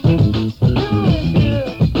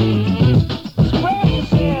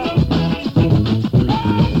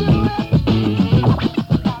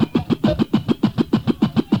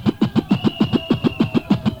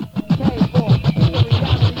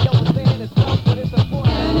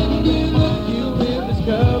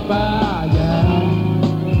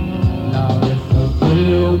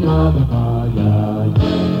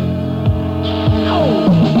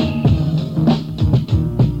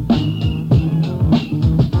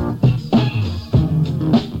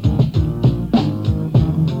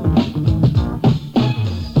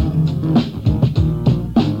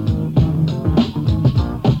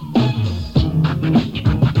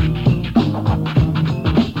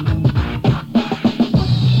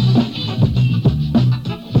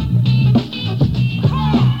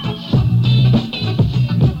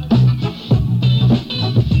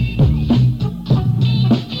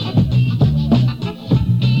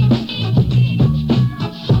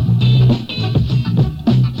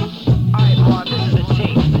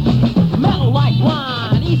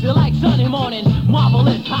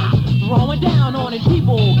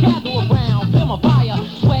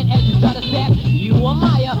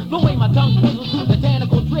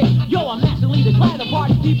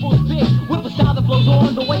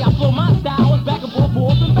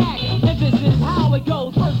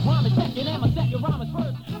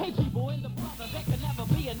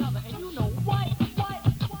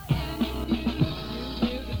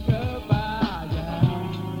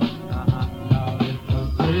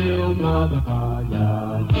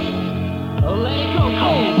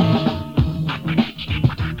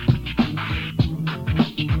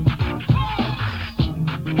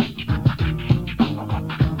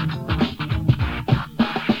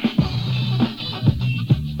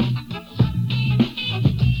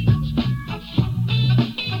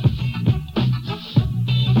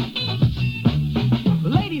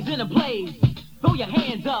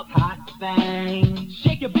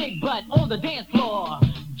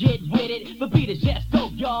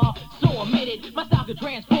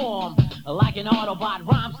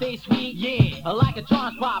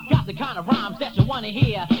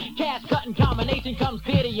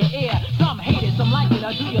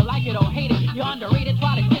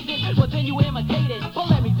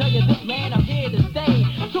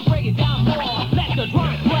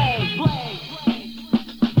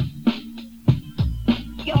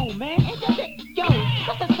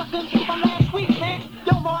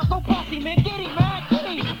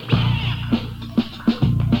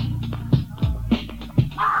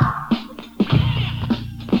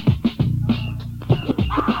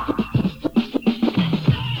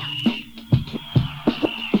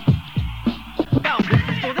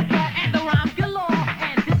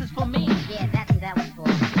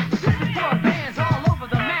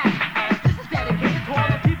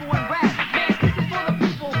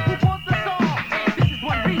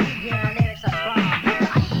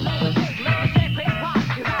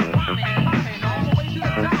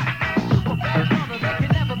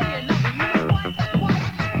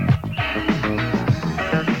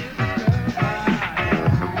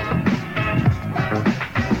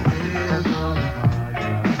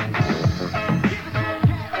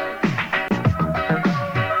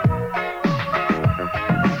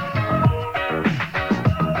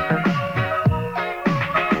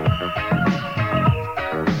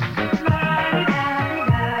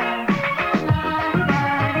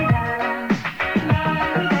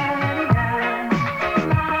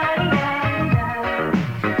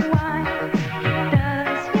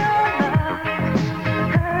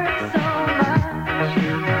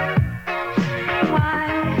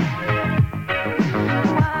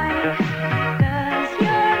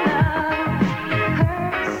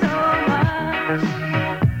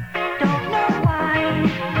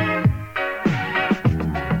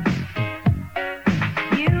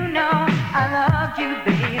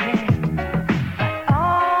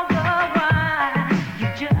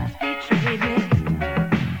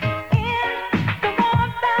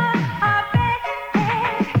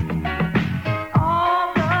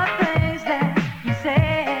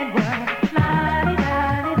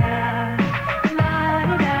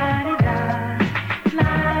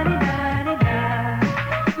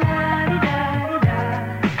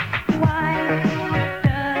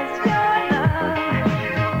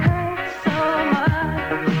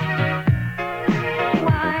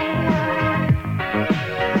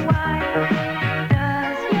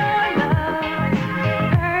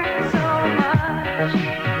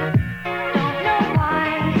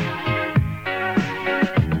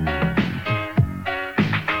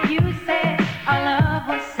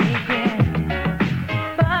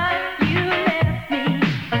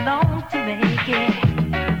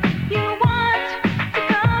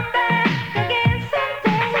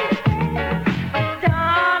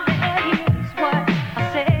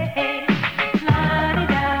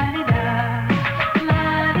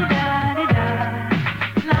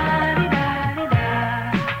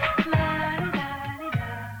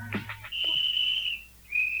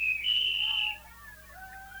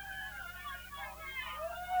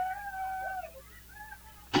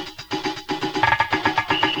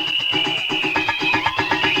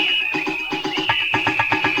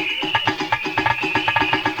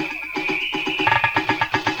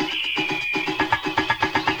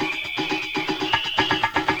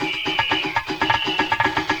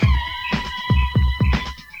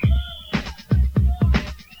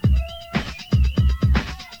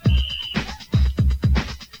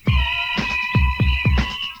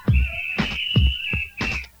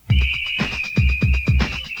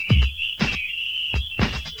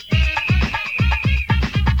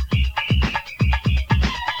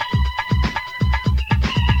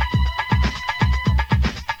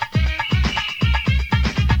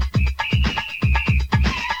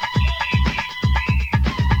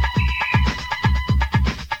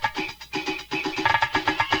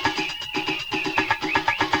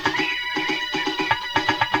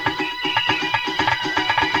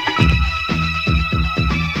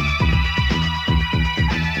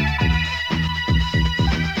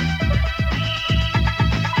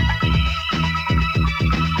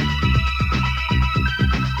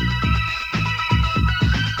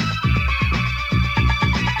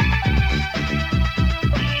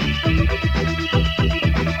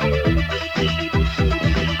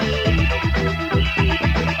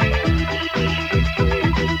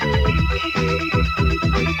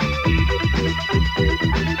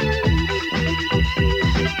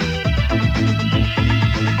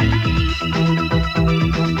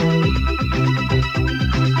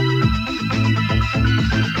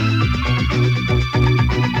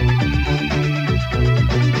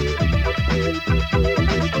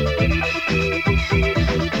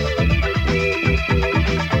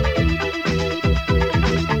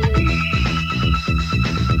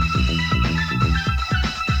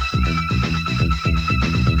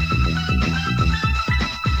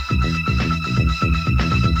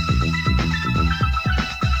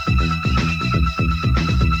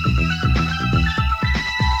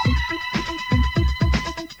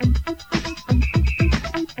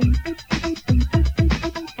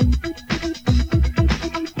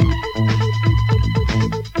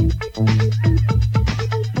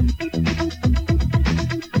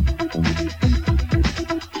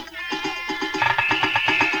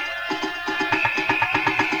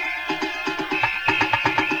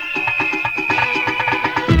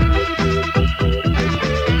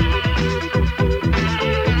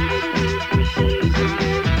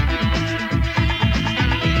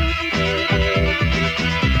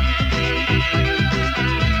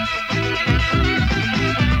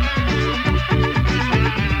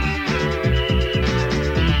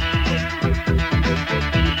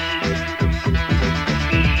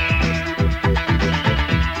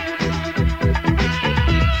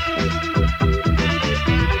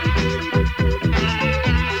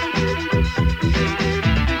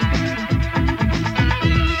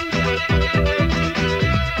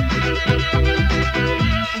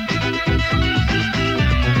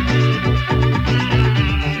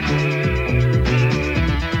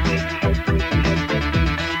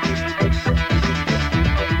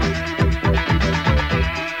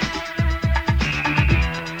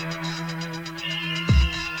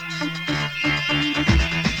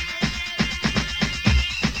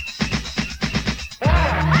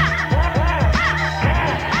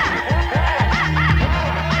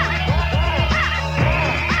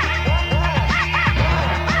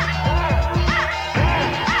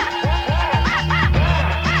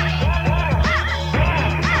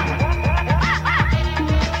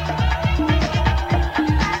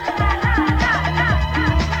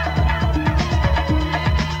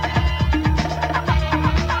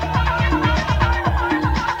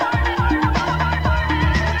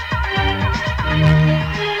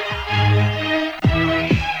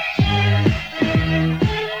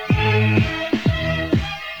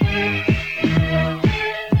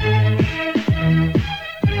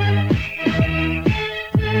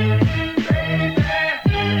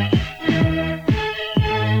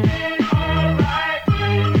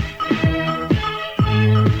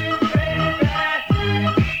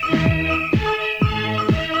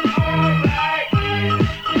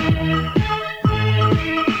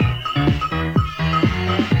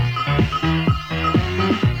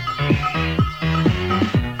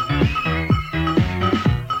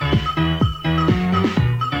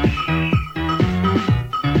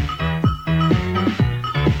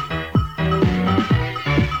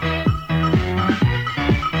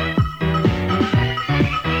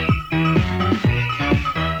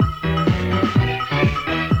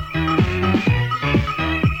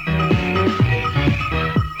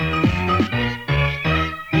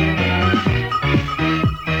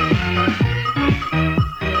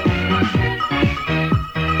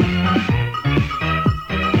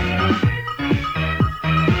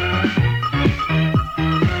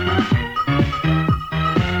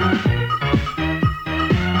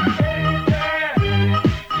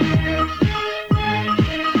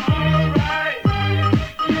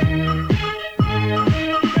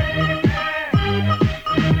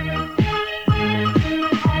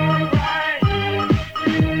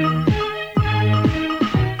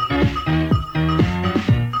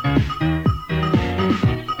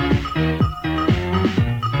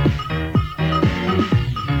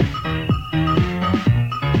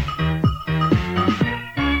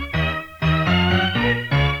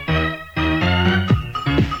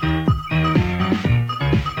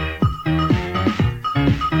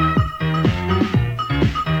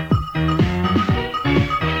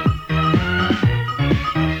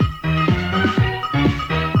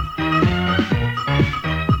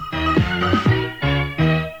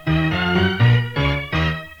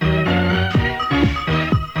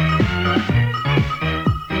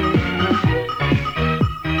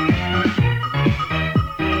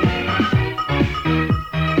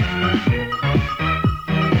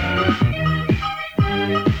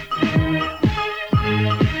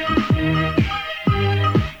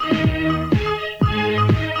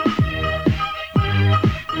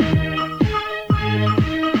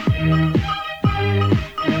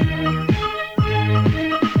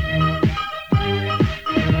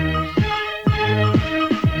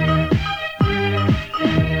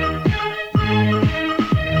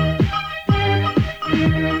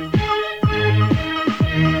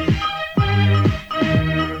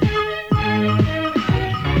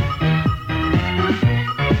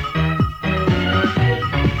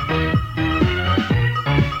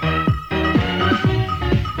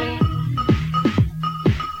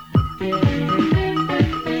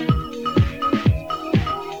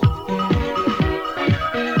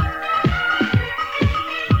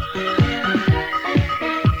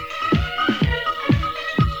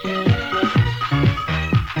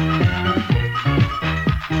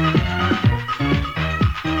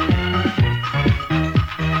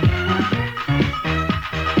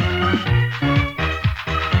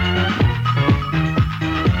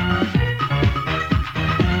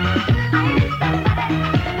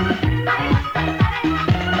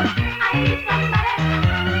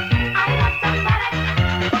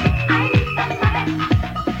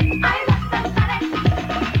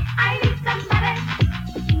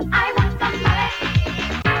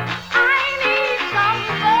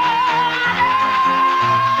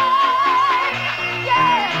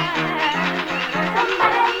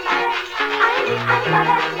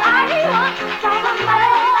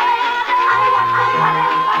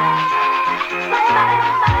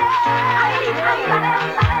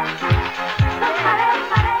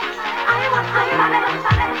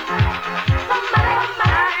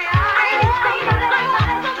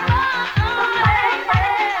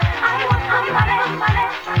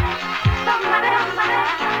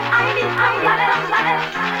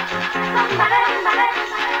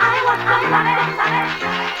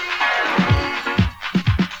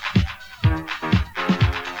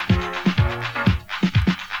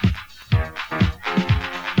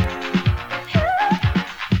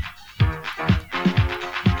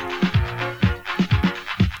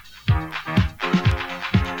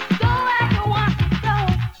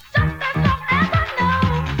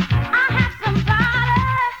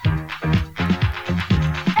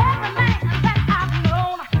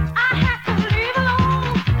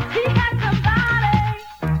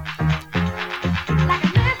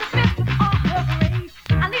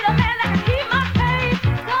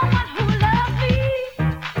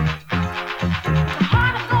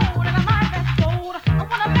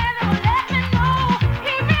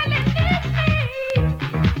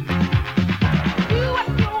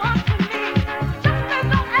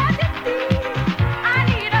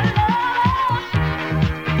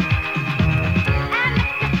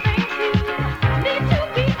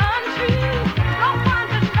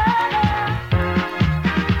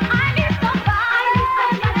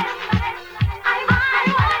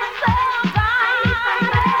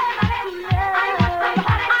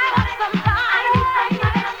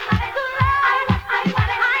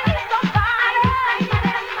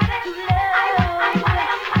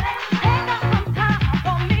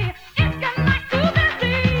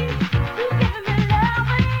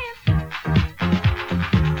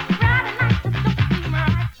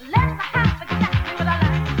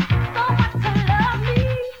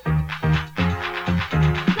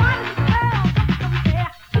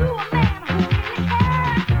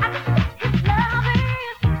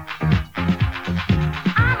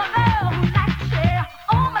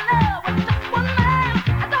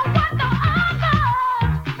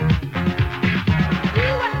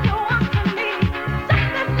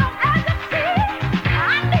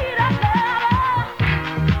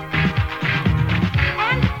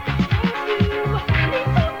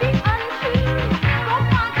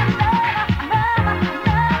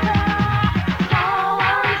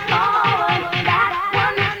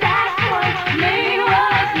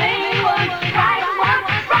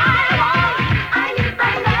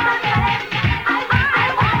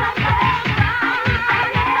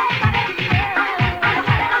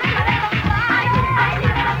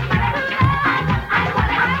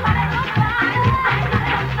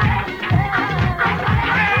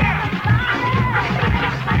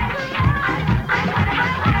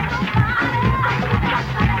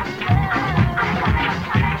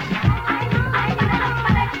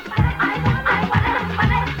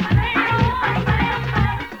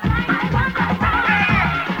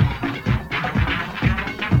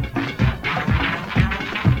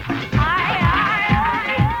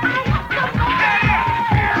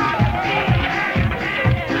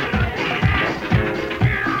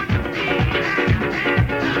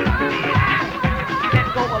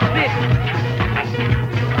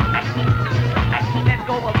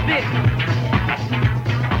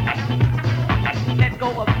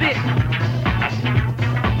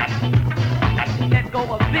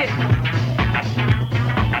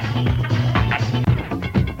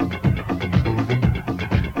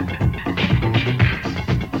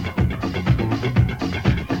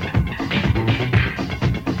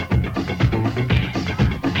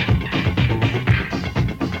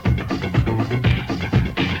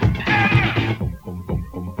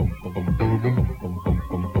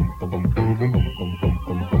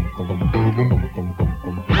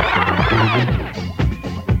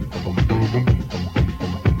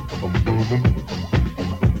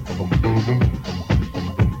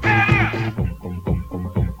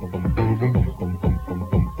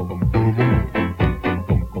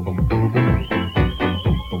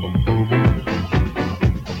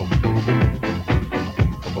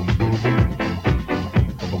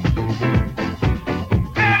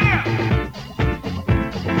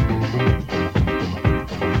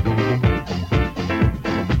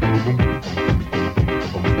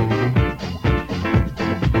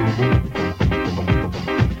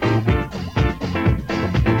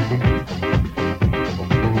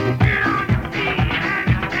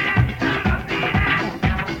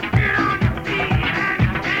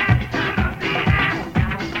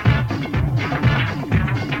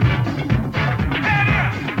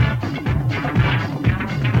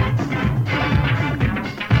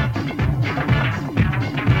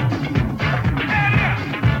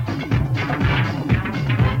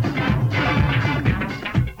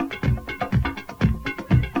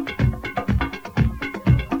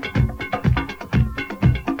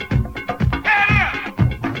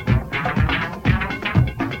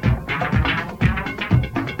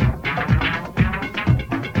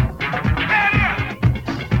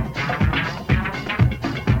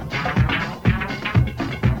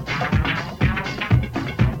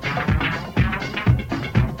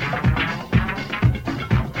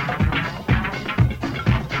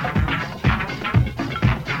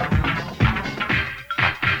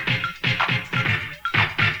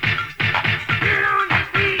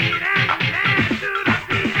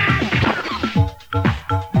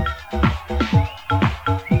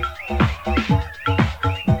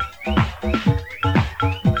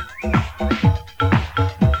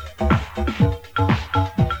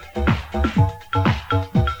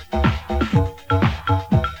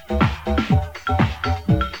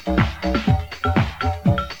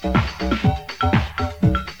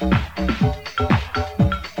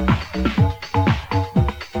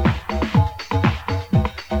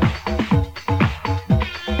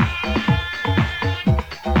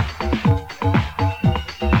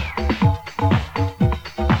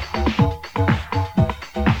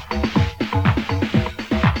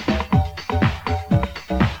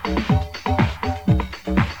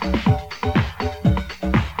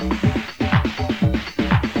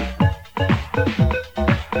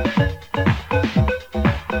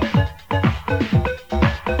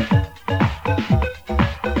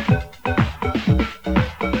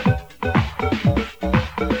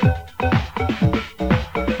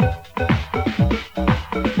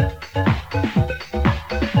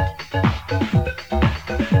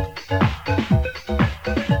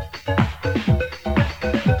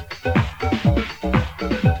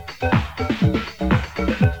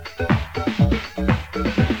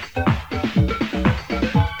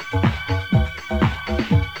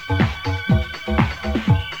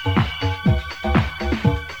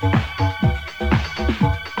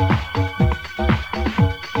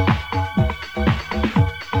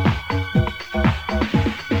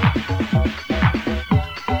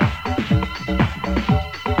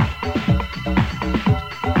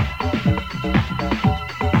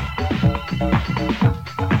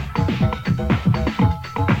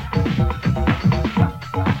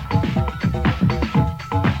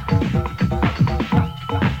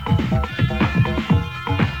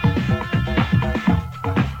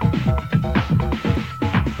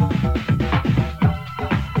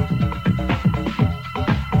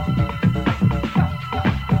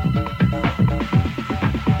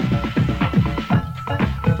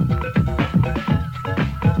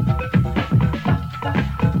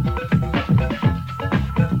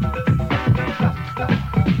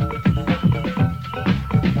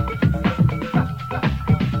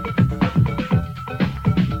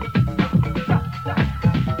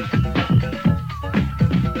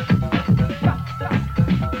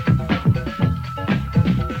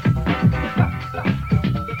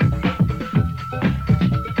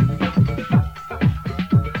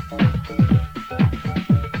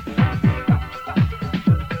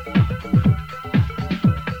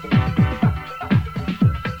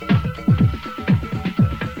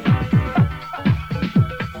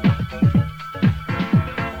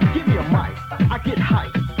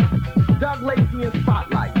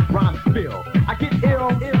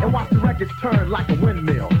 gets turned like a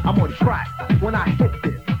windmill. I'm on track when I hit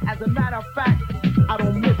this. As a matter of fact, I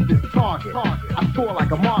don't miss this target. I score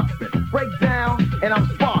like a marksman. Break down and I'm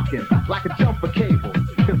sparking like a jumper cable.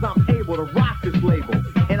 Cause I'm able to rock this label.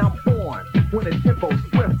 And I'm born when the tempo's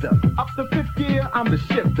swifter. Up to fifth gear, I'm the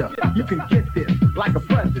shifter. You can get this like a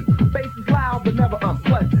present. Bass is loud but never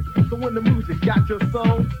unpleasant. So when the music got your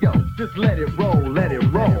soul, yo, just let it roll, let it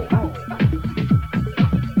roll.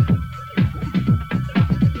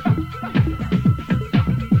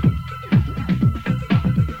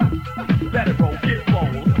 Let it roll, get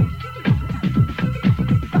bold.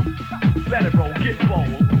 Let it roll, get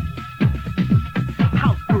bold.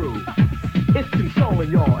 House groove, it's controlling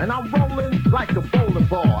y'all. And I'm rolling like a bowling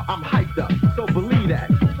ball. I'm hyped up, so believe that.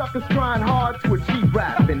 Suckers trying hard to achieve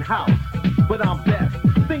rap in house, but I'm best.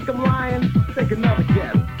 Think I'm lying? Take another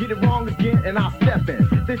guess. Get it wrong again and I'll step in.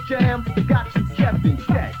 This jam got you kept in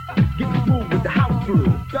check. Get smooth with the house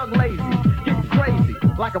groove. Thug lazy, get crazy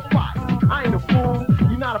like a fox. I ain't a fool,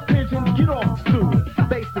 you're not a pigeon, get off the stool.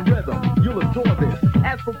 Bass and rhythm, you'll adore this.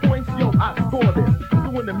 As for points, yo, I score this. So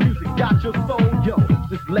when the music got your soul, yo,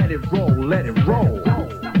 just let it roll, let it roll.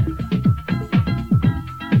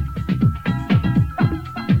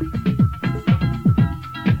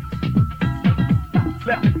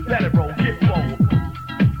 Let it roll, get bold.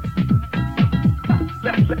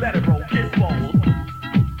 Let it roll, get bold.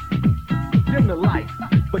 Dim the lights,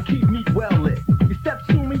 but keep me well lit. You step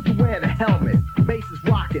to me, you wear the helmet. Bass is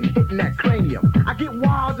rocking, hitting that cranium. I get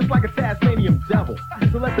wild just like a Tasmanian devil.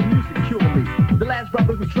 So let the music cure me. The last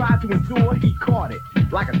brother who tried to endure, he caught it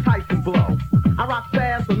like a Tyson blow. I rock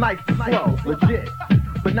fast, so nice and slow, legit,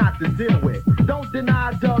 but not to deal with. Don't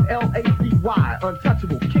deny Doug L-A-C-Y,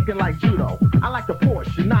 untouchable, kicking like judo. I like the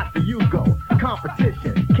Porsche, not the Yugo.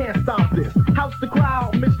 Competition, can't stop this. House the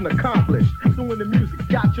crowd, mission accomplished. So when the music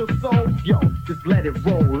got your soul, yo, just let it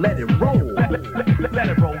roll, let it roll. Let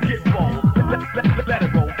it roll, get bold. Let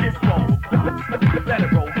it roll, get bold. Let it roll, get bold. Let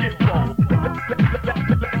it roll, get bold.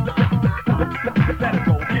 Let it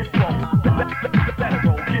roll, get bold. Let it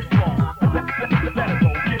roll, get bold.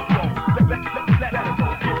 Let it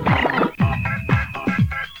roll, get bold.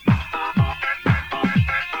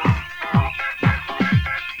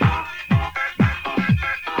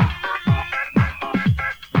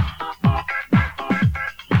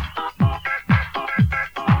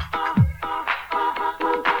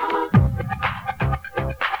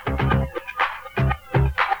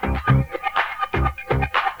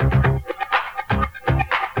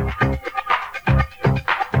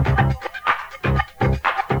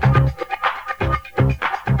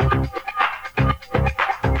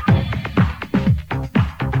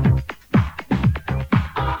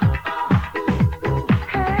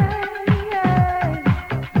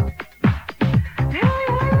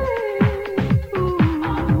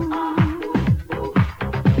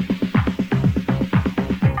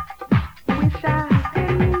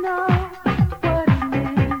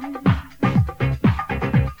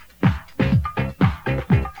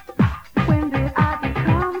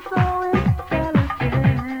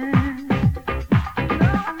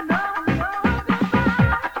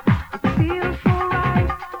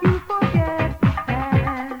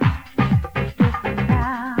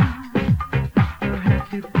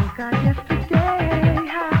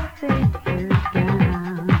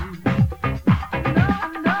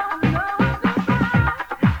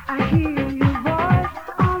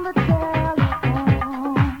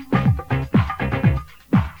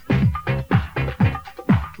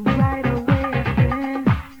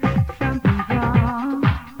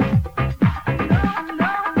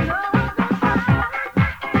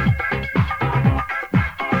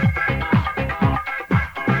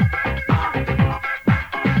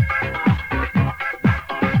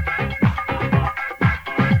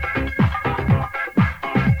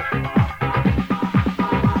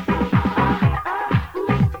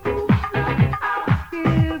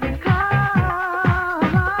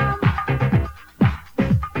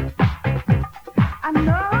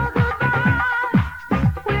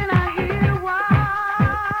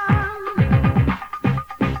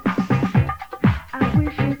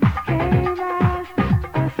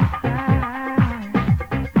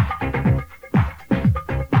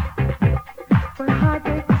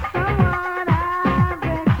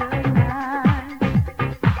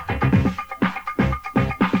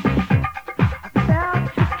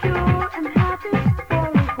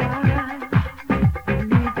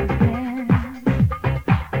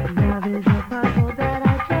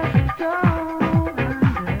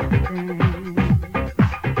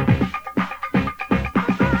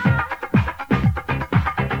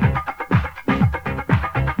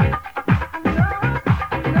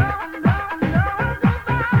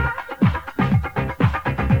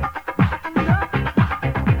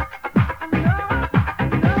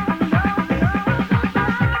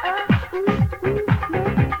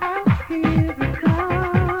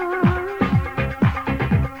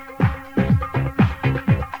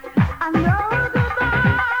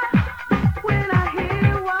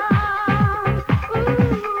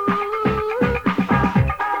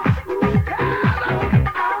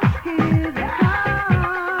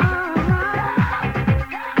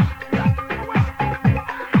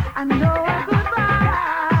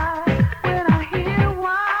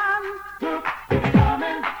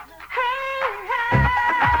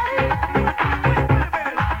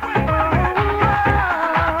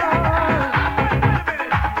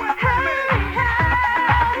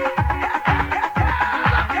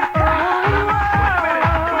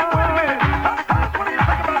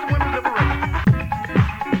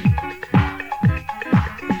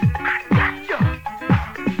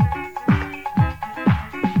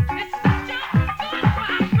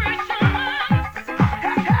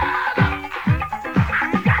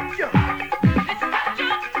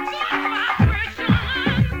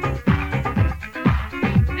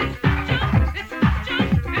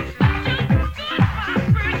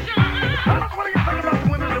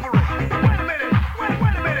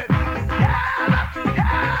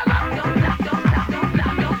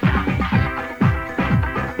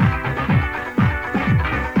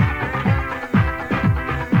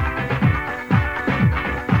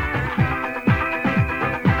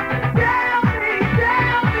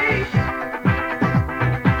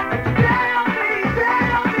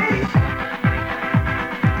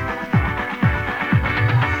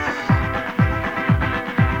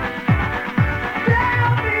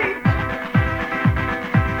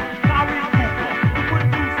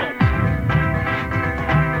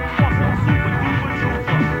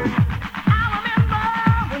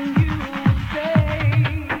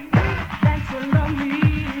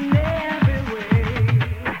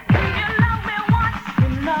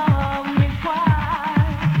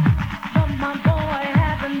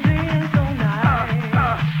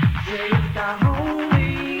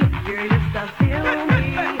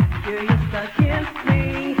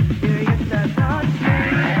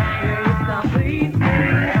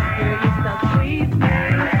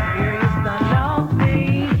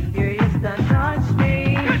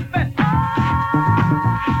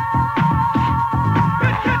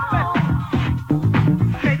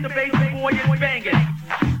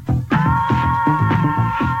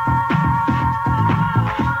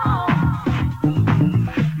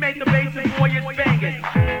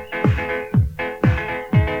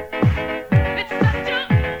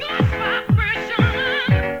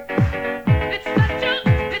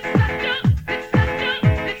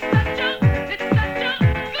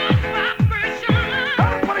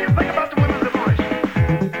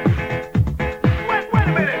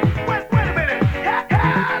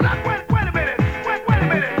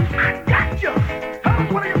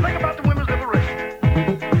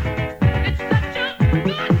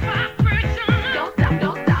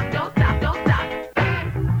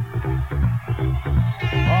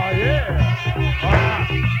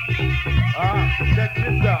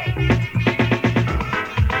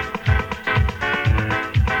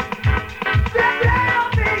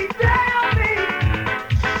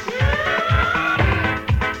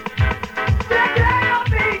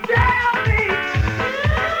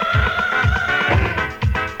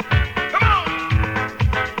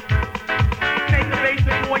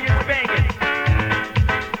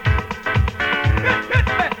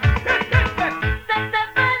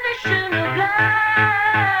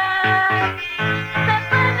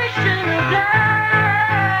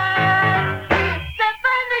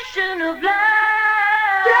 Definition of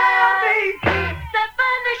love. Tell me.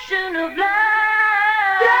 Definition of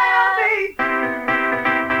love. Tell me.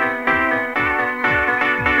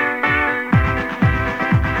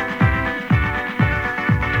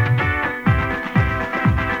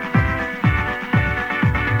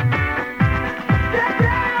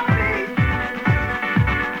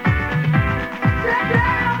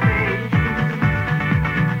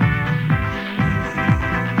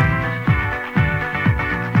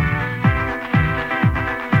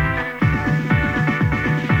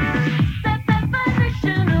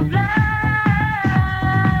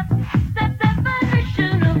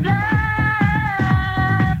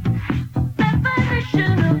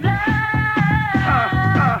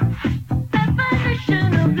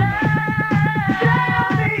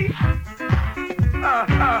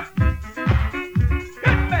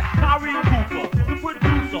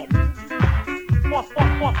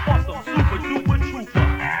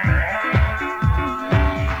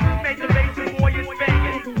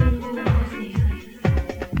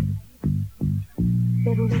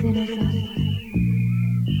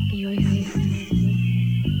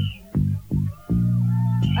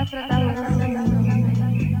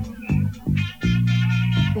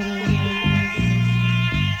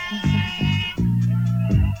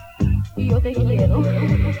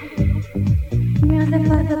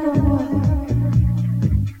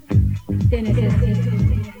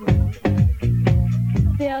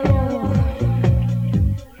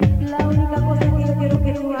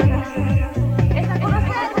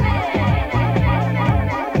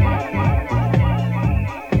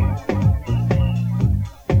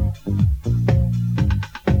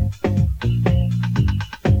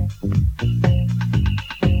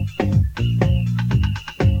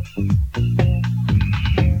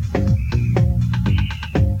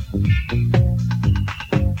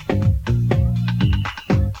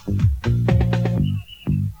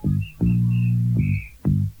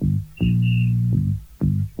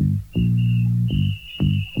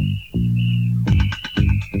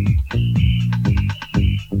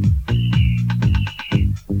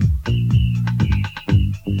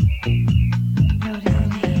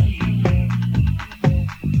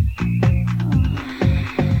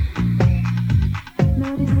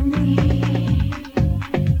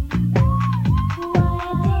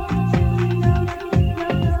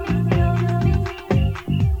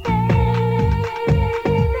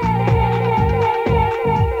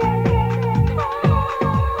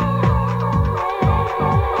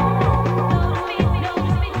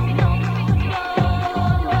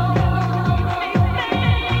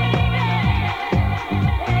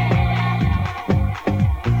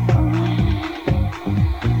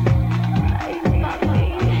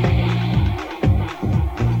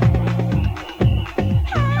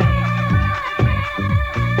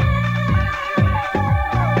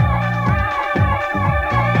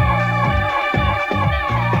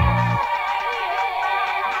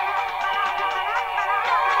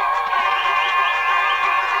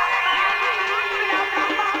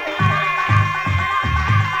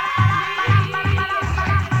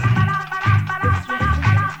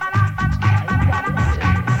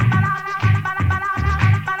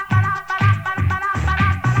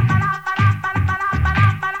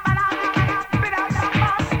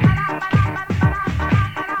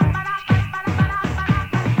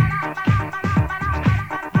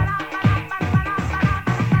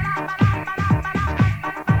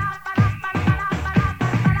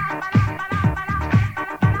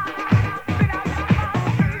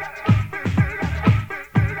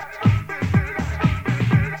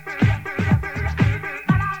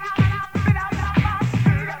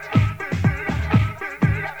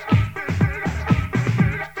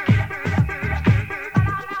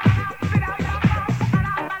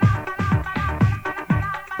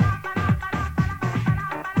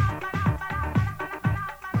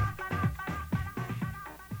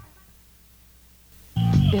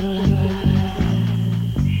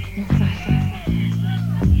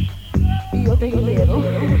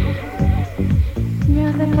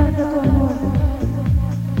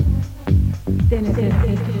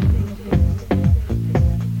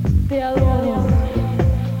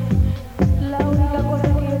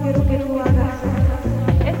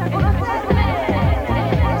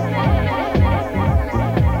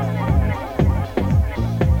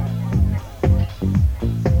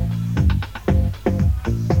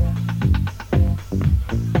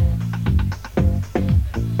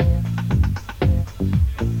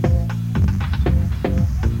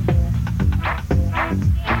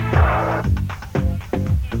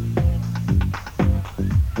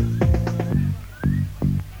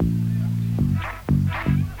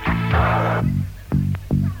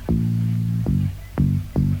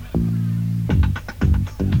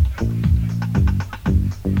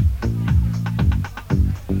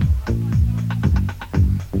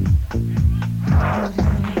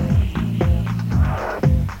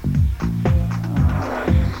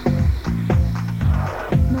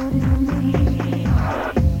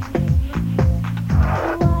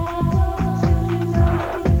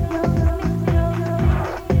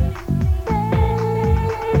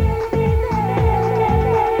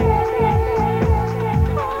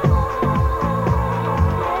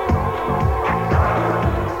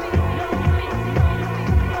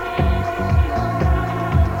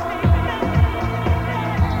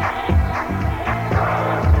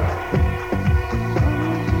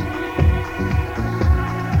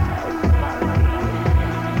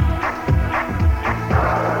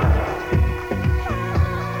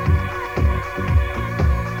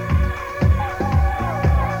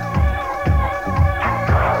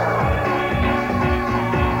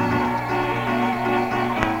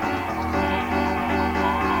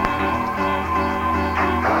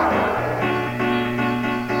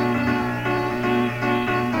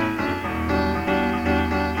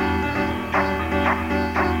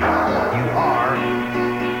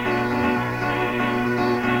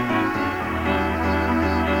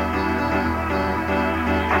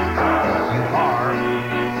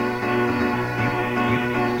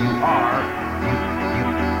 You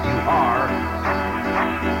are